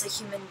something as a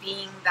human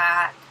being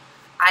that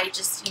I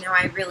just, you know,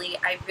 I really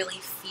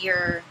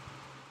fear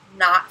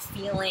not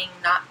feeling,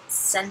 not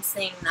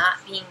sensing,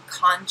 not being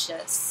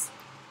conscious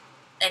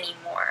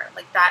anymore.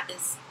 Like, that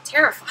is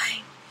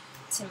terrifying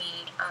to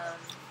me,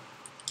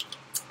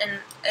 and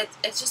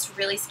it's just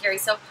really scary.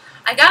 So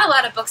I got a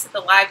lot of books at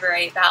the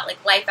library about,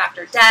 like, life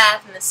after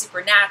death and the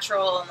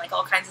supernatural and, like,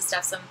 all kinds of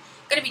stuff, so I'm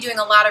going to be doing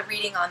a lot of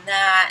reading on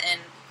that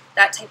and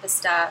that type of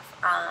stuff,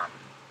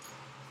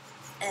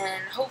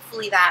 and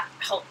hopefully that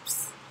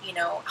helps, you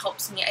know,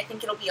 helps me. I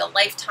think it'll be a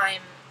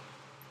lifetime,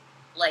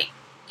 like,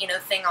 you know,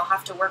 thing I'll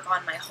have to work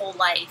on my whole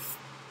life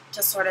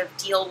to sort of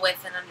deal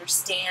with and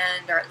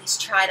understand, or at least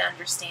try to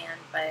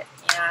understand. But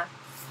yeah,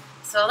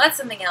 so that's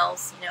something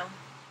else, you know.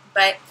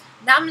 But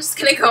now I'm just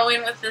gonna go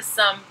in with this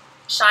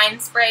shine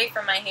spray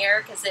for my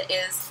hair, because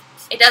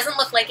it doesn't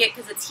look like it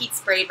because it's heat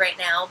sprayed right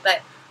now,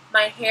 but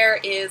my hair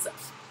is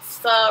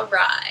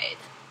fried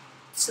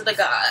to the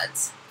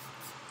gods.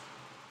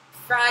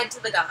 Fried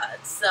to the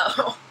gods.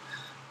 So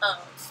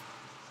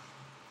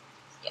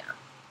yeah.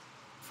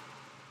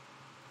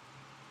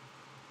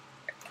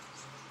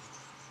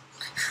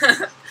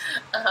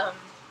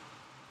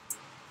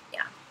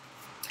 Yeah.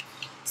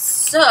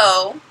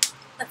 So,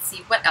 let's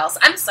see, what else?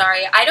 I'm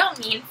sorry, I don't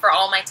mean for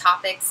all my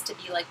topics to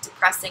be, like,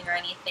 depressing or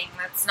anything.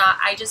 That's not,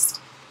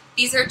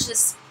 these are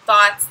just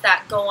thoughts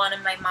that go on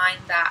in my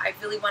mind that I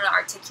really want to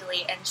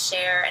articulate and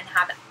share and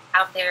have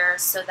out there,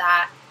 so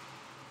that,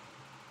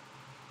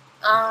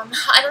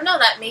 I don't know,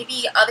 that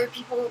maybe other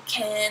people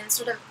can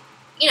sort of,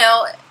 you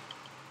know,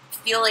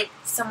 feel like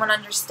someone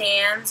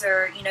understands,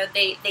 or, you know,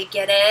 they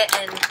get it,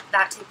 and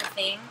that type of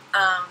thing,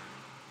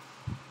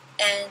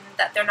 and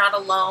that they're not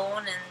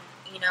alone.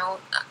 And, you know,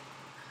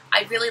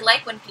 I really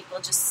like when people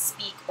just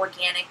speak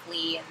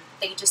organically and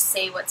they just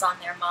say what's on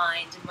their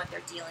mind and what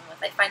they're dealing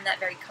with. I find that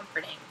very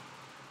comforting.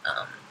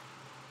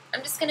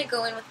 I'm just going to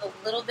go in with a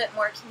little bit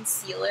more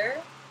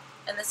concealer,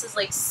 and this is,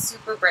 like,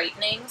 super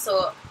brightening,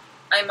 so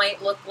I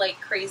might look like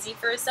crazy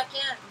for a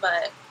second,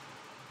 but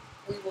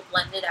we will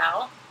blend it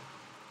out.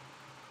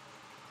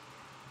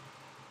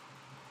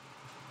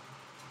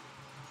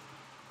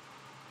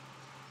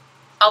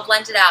 I'll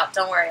blend it out,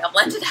 don't worry, I'll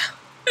blend it out.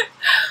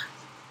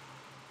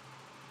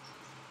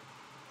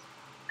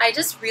 I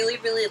just really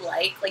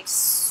like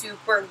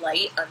super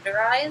light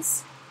under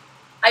eyes.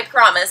 I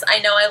promise, I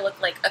know I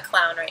look like a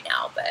clown right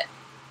now, but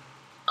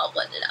I'll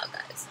blend it out,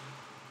 guys.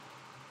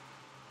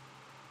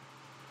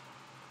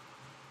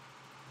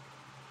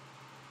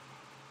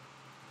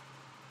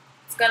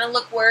 It's gonna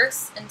look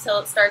worse until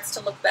it starts to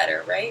look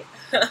better, right?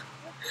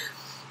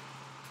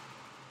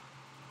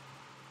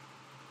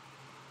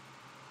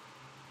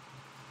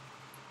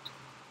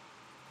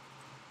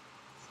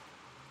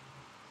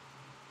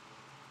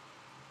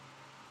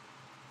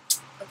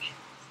 Okay.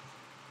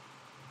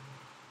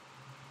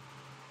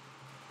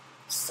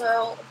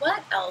 So,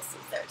 what else is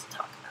there to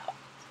talk about?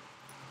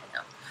 I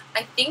know.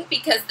 I think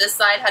because this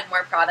side had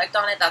more product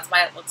on it, that's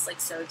why it looks,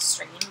 like, so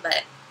extreme,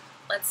 but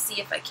let's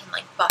see if I can,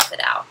 like, buff it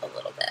out a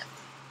little bit.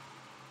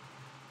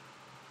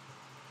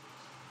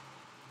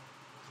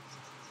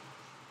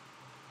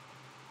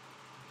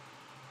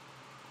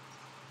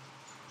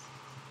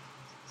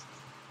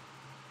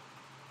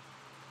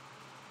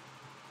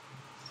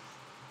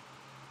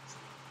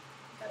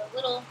 Got a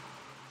little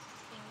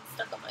thing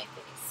stuck on my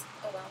face.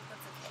 Oh well,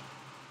 that's okay.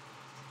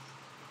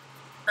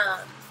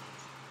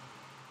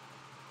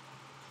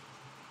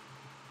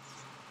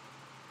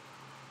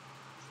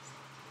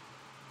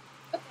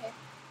 Okay.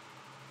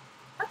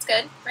 That's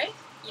good, right?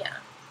 Yeah.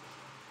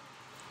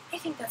 I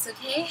think that's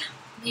okay.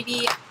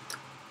 Maybe a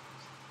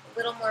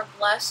little more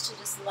blush to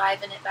just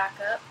liven it back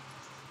up.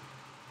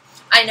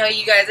 I know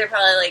you guys are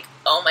probably like,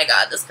 oh my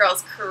god, this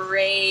girl's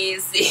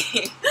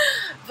crazy.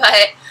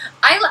 But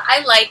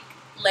I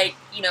like,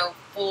 you know,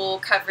 full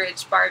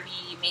coverage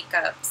Barbie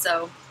makeup,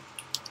 so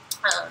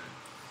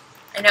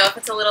I know if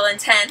it's a little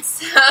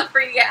intense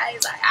for you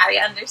guys, I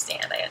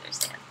understand,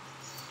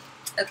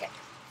 Okay.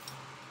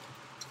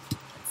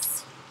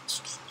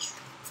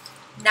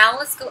 now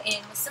let's go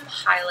in with some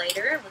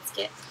highlighter. Let's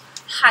get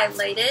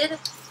highlighted.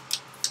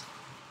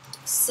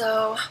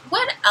 So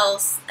what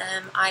else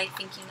am I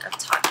thinking of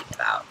talking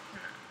about?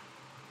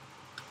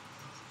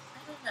 I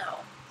don't know.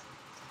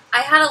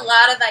 I had a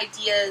lot of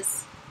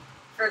ideas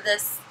for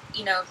this,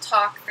 you know,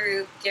 talk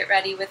through, get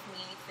ready with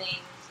me thing.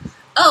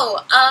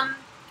 Oh,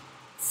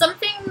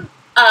 something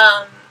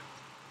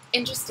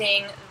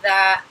interesting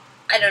that,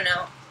 I don't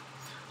know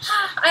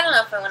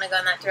if I want to go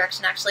in that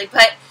direction actually,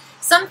 but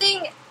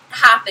something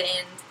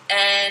happened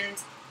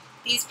and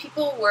these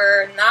people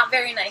were not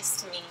very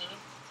nice to me,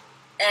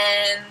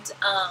 and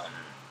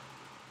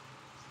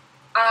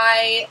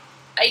I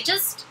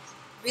just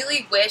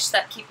really wish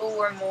that people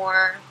were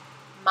more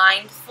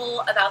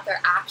mindful about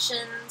their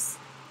actions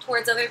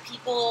towards other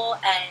people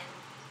and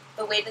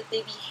the way that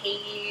they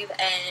behave,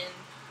 and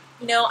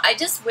you know, I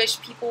just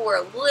wish people were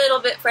a little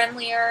bit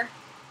friendlier.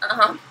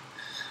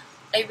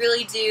 I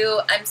really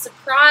do. I'm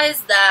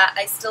surprised that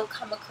I still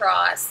come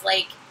across,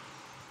 like,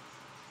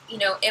 you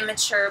know,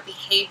 immature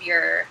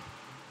behavior,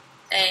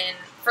 and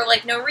for,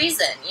 like, no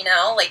reason, you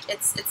know? Like,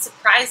 it's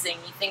surprising.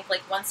 You think,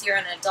 like, once you're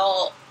an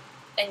adult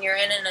and you're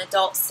in an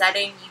adult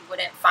setting, you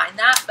wouldn't find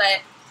that,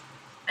 but,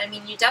 I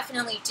mean, you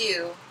definitely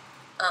do.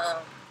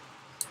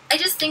 I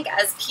just think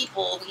as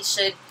people, we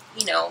should,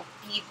 you know,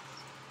 be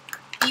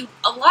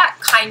a lot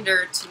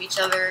kinder to each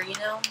other, you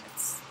know?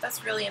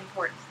 That's really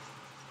important.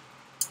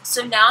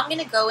 So now I'm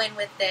going to go in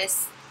with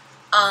this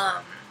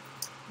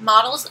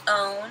Model's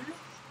Own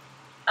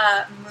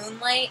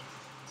Moonlight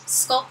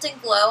Sculpt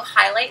and Glow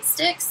Highlight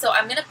Stick. So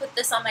I'm going to put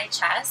this on my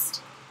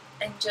chest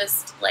and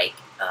just, like,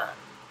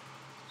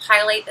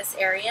 highlight this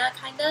area,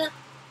 kind of,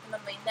 and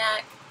on my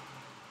neck,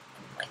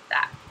 and like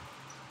that.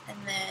 And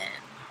then,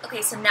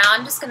 okay, so now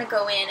I'm just going to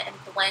go in and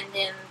blend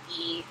in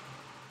the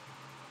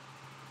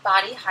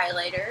body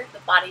highlighter, the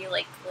body,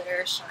 like,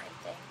 glitter shine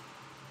thing.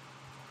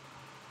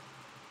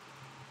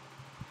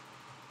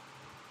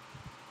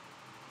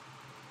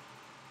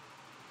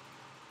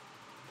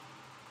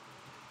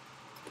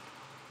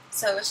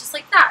 So it's just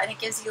like that, and it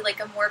gives you, like,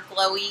 a more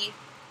glowy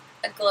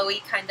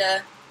kind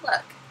of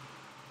look.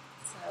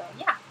 So,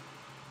 yeah.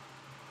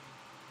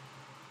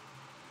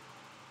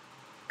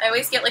 I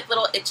always get, like,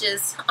 little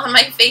itches on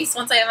my face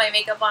once I have my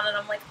makeup on, and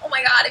I'm like, oh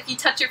my god, if you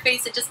touch your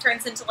face, it just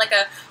turns into, like,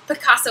 a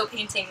Picasso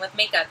painting with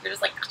makeup. You're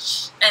just like,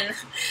 and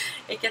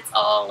it gets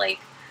all, like,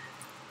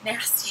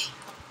 nasty.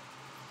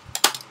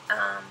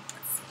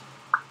 Let's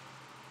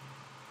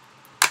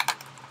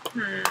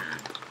see.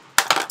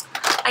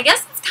 I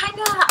guess it's kind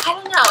of, I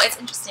don't know, it's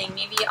interesting.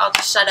 Maybe I'll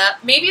just shut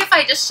up. Maybe if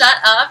I just shut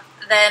up,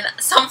 then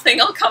something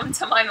will come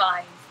to my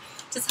mind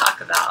to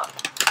talk about.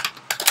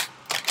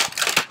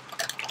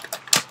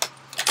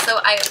 So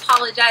I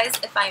apologize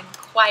if I'm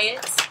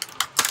quiet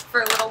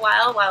for a little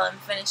while I'm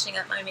finishing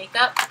up my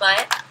makeup,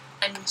 but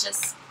I'm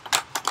just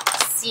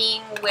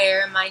seeing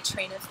where my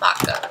train of thought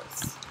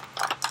goes.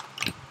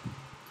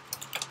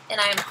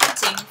 And I'm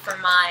hunting for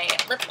my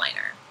lip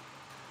liner.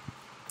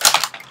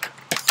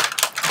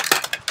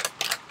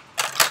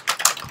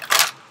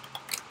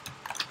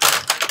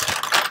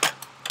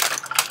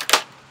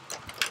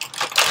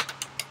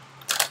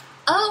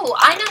 Oh,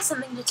 I know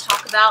something to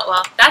talk about.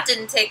 Well, that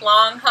didn't take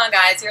long, huh,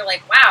 guys? You're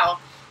like, wow,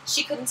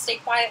 she couldn't stay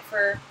quiet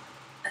for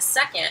a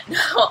second.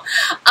 No.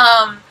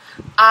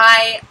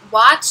 I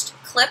watched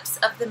clips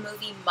of the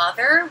movie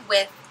Mother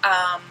with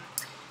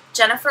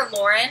Jennifer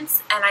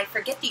Lawrence, and I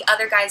forget the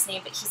other guy's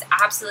name, but he's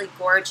absolutely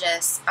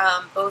gorgeous.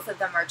 Both of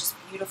them are just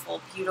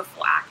beautiful,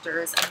 beautiful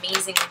actors,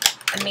 amazing,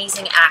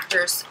 amazing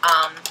actors.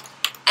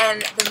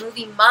 And the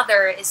movie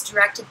Mother is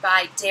directed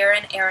by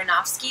Darren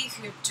Aronofsky,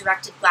 who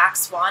directed Black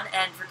Swan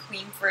and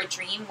Requiem for a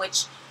Dream,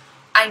 which,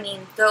 I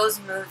mean, those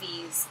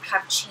movies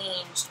have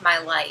changed my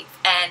life,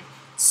 and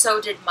so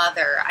did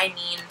Mother. I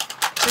mean,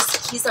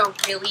 just, he's a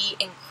really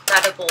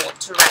incredible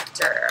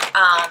director.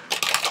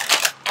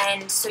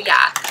 And so,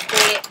 yeah,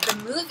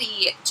 the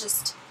movie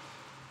just,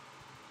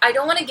 I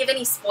don't want to give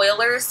any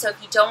spoilers, so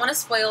if you don't want a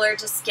spoiler,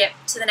 just skip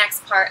to the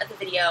next part of the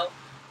video.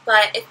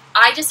 But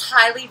I just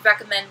highly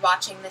recommend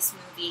watching this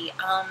movie.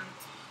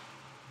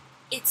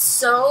 It's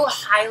so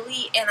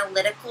highly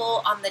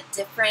analytical on the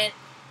different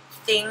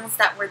things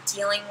that we're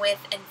dealing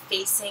with and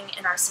facing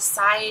in our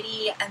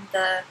society, and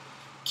the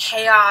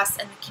chaos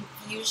and the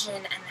confusion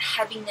and the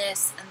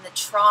heaviness and the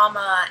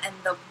trauma and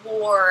the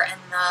war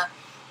and the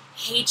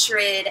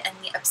hatred and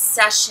the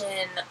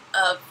obsession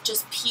of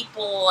just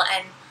people,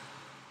 and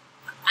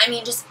I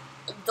mean just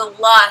the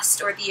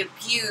lust or the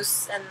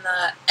abuse and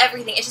the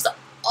everything. It's just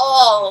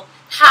all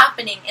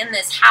happening in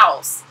this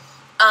house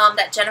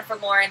that Jennifer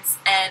Lawrence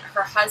and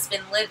her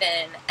husband live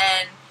in,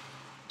 and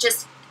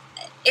just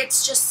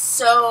it's just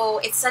so,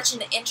 it's such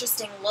an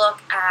interesting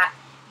look at,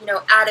 you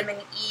know, Adam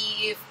and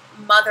Eve,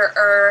 Mother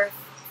Earth,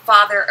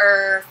 Father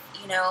Earth,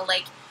 you know,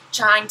 like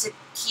trying to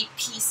keep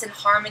peace and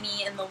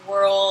harmony in the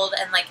world,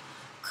 and like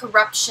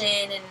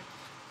corruption, and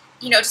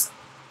you know, just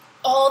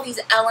all these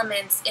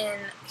elements in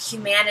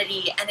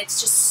humanity, and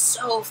it's just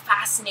so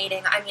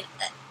fascinating. I mean,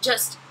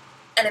 just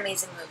an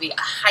amazing movie.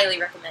 I highly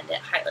recommend it,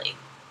 highly.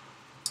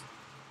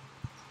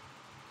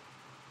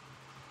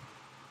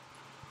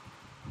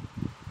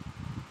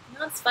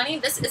 That's funny.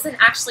 This isn't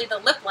actually the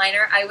lip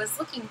liner I was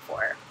looking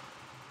for.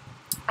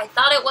 I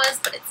thought it was,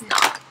 but it's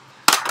not.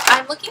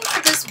 I'm looking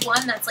for this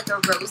one that's like a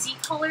rosy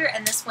color,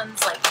 and this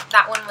one's like,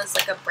 that one was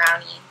like a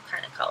brownie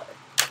kind of color.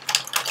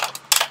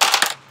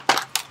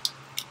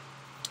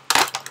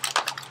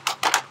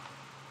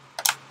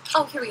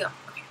 Oh, here we go.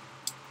 Okay.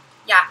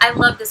 Yeah, I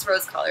love this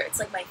rose color. It's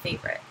like my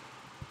favorite.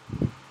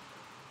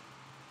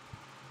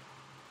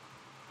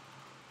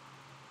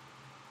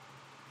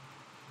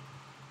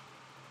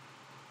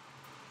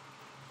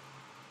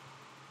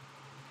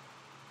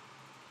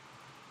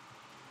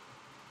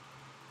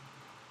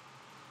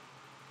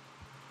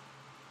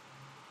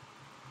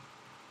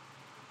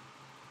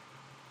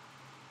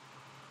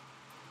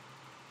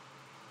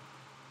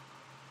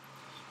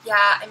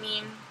 Yeah, I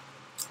mean,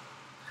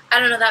 I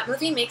don't know, that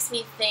movie makes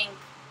me think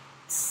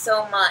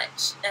so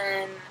much,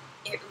 and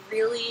it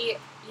really,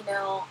 you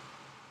know,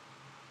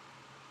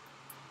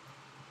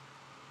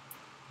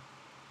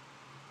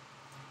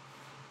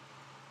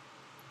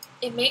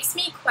 it makes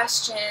me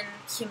question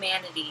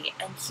humanity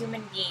and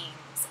human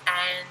beings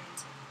and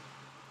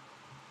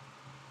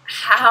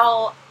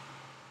how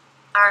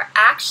our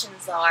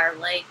actions are.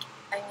 Like,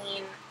 I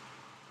mean,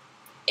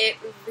 it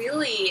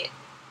really,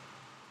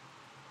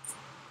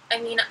 I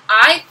mean,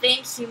 I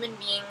think human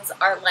beings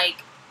are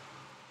like,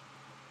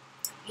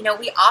 you know,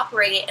 we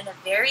operate in a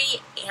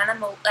very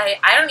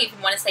I don't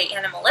even want to say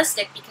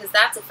animalistic because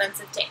that's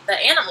offensive to the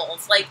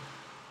animals. Like,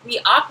 we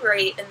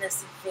operate in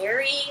this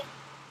very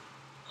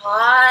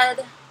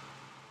odd,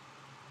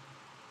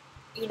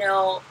 you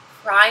know,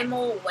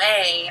 primal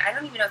way. I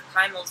don't even know if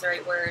primal is the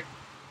right word.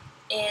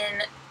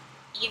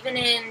 Even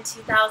in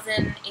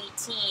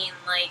 2018,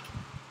 like,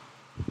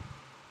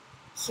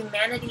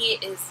 humanity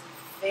is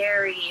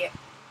very,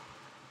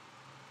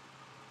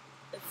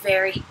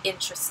 very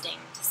interesting,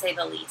 to say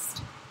the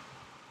least.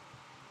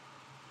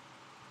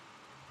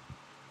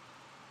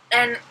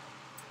 And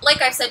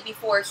like I've said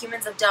before,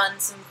 humans have done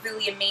some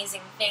really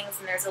amazing things,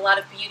 and there's a lot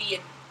of beauty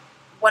and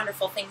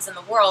wonderful things in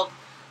the world,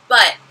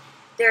 but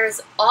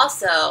there's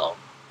also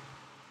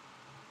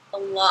a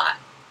lot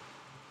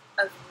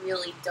of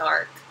really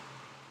dark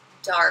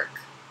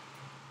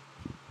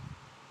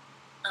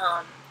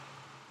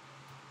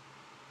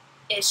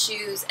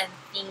issues and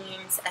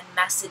themes and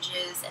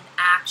messages and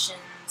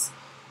actions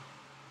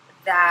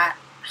that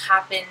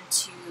happen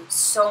to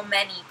so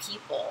many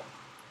people,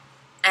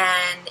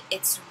 and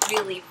it's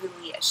really,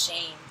 really a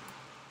shame.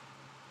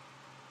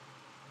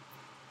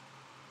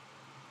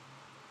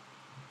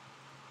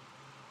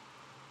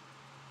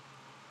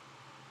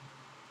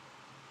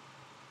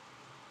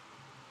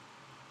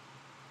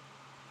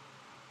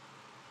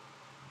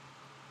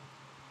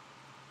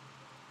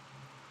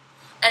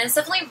 And it's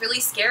definitely really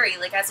scary,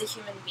 like, as a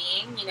human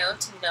being, you know,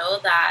 to know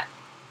that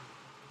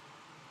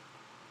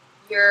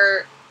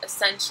you're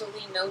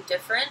essentially no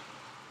different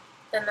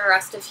than the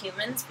rest of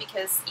humans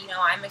because, you know,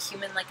 I'm a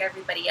human like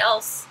everybody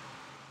else.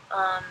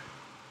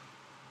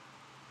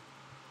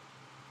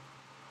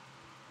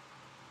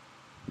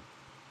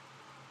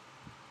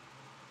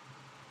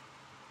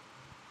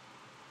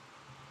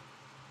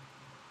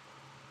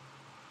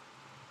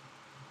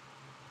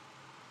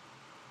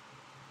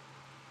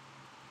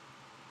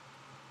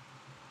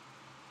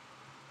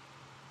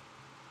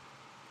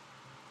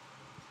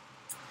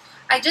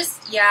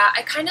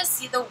 I kind of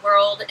see the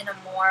world in a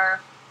more,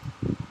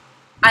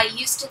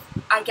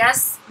 I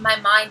guess my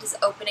mind is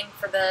opening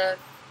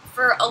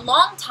for a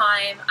long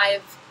time,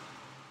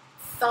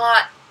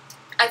 thought,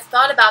 I've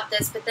thought about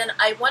this, but then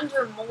I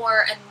wonder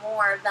more and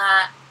more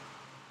that,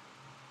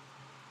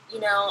 you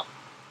know,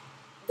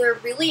 there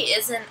really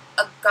isn't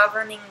a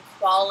governing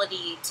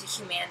quality to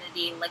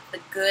humanity, like the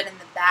good and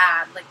the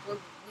bad. Like, we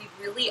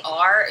really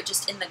are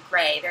just in the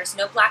gray. There's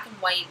no black and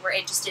white. We're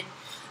just in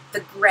the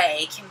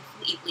gray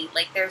completely.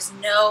 Like, there's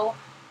no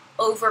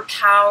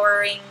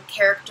overpowering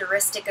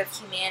characteristic of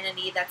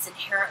humanity that's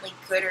inherently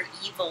good or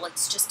evil.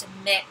 It's just a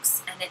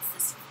mix, and it's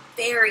this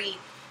very,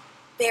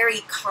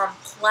 very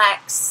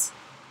complex,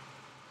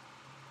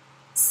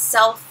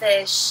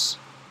 selfish,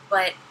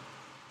 but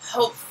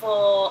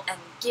hopeful, and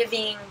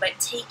giving, but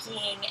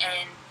taking,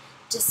 and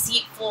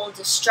deceitful,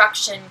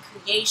 destruction,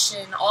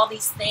 creation, all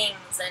these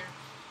things. And,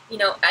 you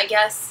know, I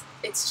guess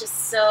it's just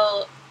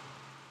so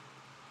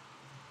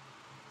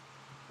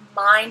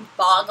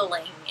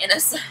mind-boggling in a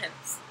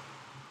sense.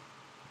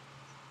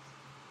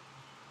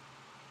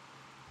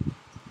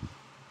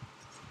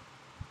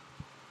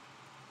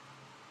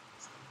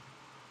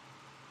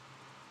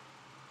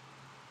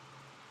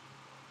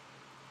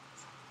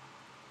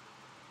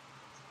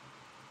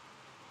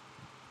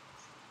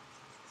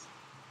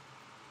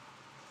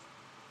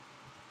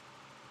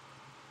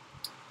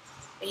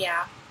 But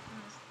yeah.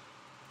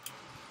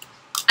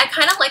 I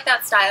kind of like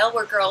that style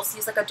where girls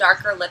use like a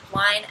darker lip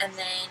line and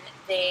then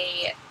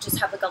they just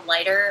have like a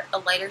lighter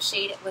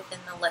shade within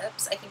the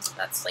lips. I think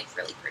that's like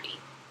really pretty.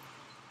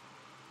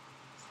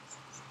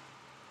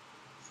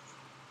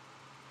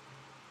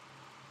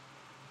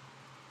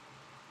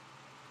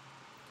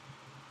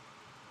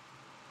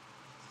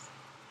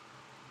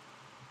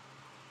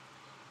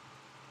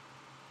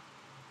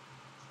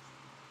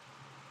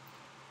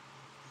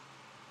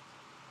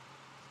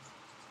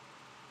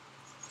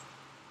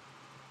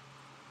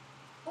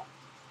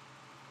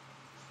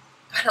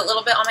 got a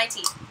little bit on my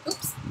teeth.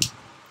 Oops.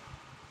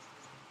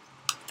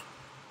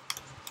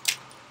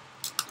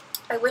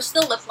 I wish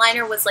the lip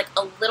liner was like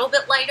a little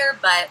bit lighter,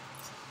 but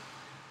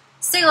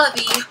c'est la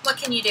vie. What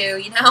can you do,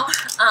 you know?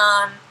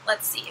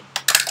 Let's see.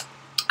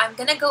 I'm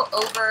gonna go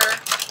over,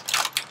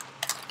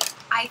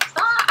 I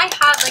thought I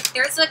had, like,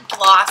 there's a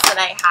gloss that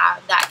I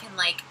have that can,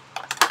 like,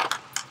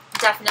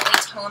 definitely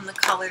tone the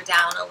color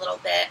down a little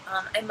bit.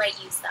 I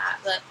might use that,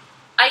 but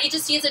I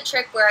just use a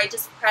trick where I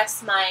just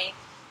press my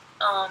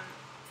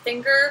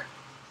finger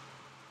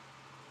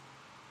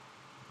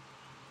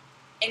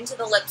into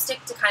the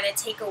lipstick to kind of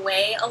take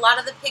away a lot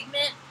of the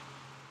pigment.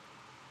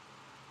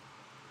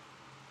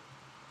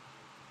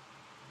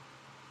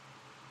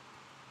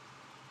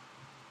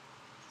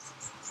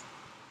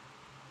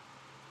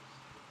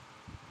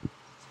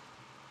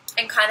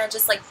 And kind of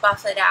just like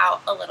buff it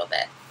out a little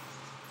bit.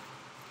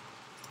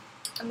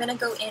 I'm going to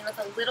go in with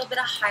a little bit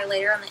of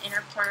highlighter on the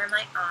inner corner of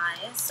my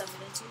eyes, so I'm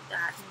going to do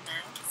that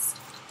next.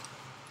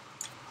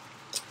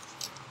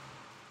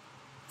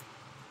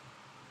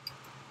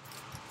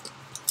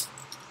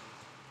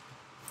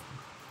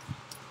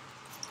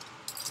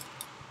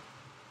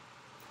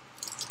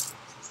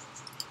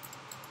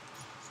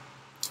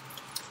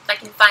 If I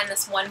can find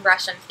this one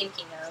brush I'm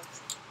thinking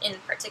of in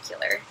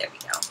particular. There we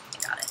go.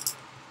 I got it.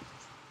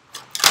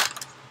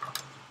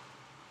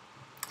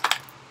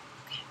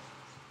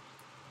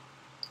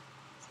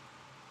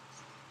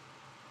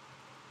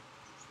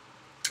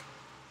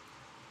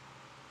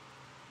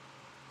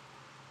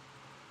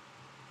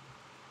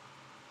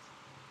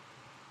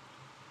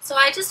 So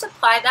I just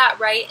apply that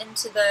right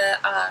into the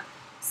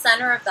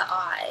center of the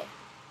eye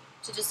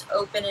to just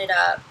open it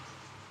up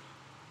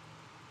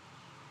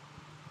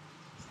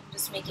and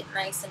just make it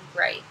nice and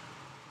bright.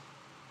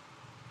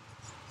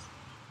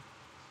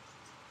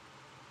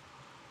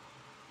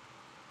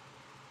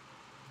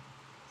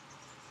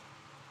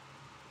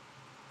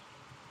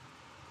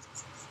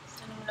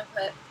 And I'm going to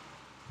put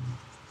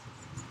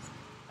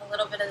a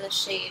little bit of the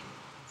shade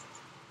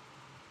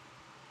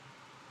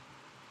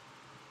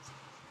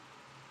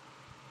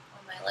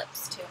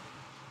lips too.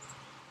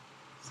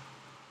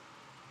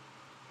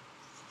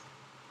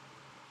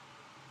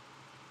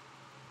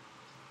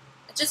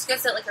 It just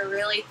gives it like a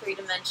really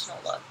three-dimensional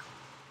look.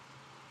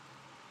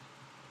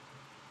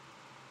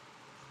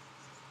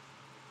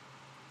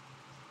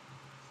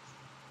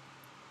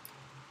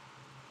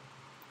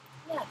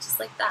 Yeah, just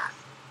like that.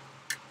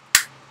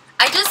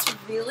 I just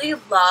really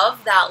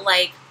love that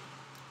like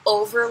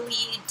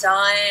overly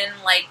done,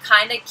 like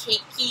kind of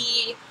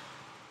cakey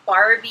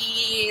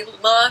Barbie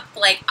look.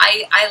 Like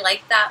I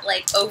like that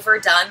like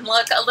overdone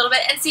look a little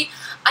bit. And see,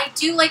 I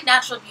do like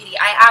natural beauty.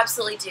 I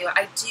absolutely do.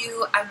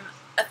 I'm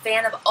a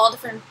fan of all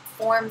different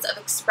forms of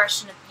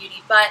expression of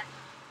beauty, but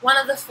one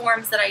of the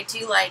forms that I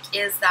do like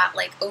is that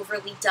like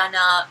overly done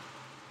up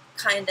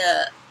kind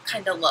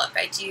of look.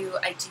 I do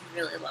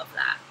really love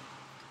that.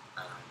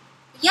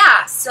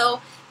 Yeah,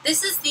 so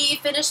this is the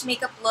finished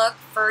makeup look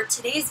for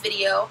today's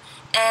video,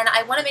 and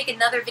I want to make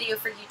another video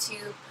for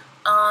YouTube.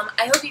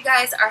 I hope you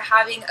guys are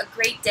having a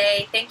great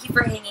day. Thank you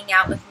for hanging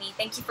out with me.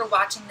 Thank you for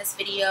watching this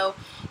video.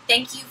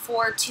 Thank you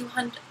for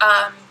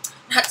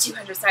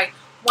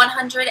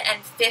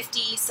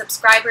 150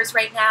 subscribers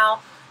right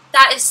now.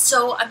 That is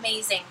so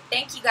amazing.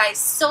 Thank you guys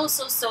so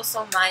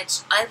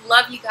much. I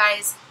love you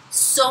guys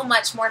so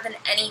much more than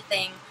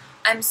anything.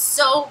 I'm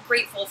so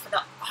grateful for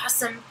the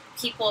awesome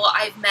people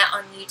I've met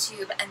on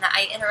YouTube and that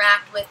I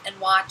interact with and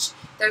watch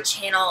their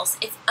channels.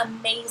 It's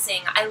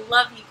amazing. I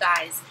love you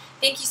guys.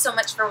 Thank you so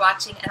much for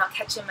watching, and I'll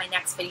catch you in my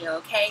next video,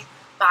 okay?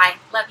 Bye.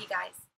 Love you guys.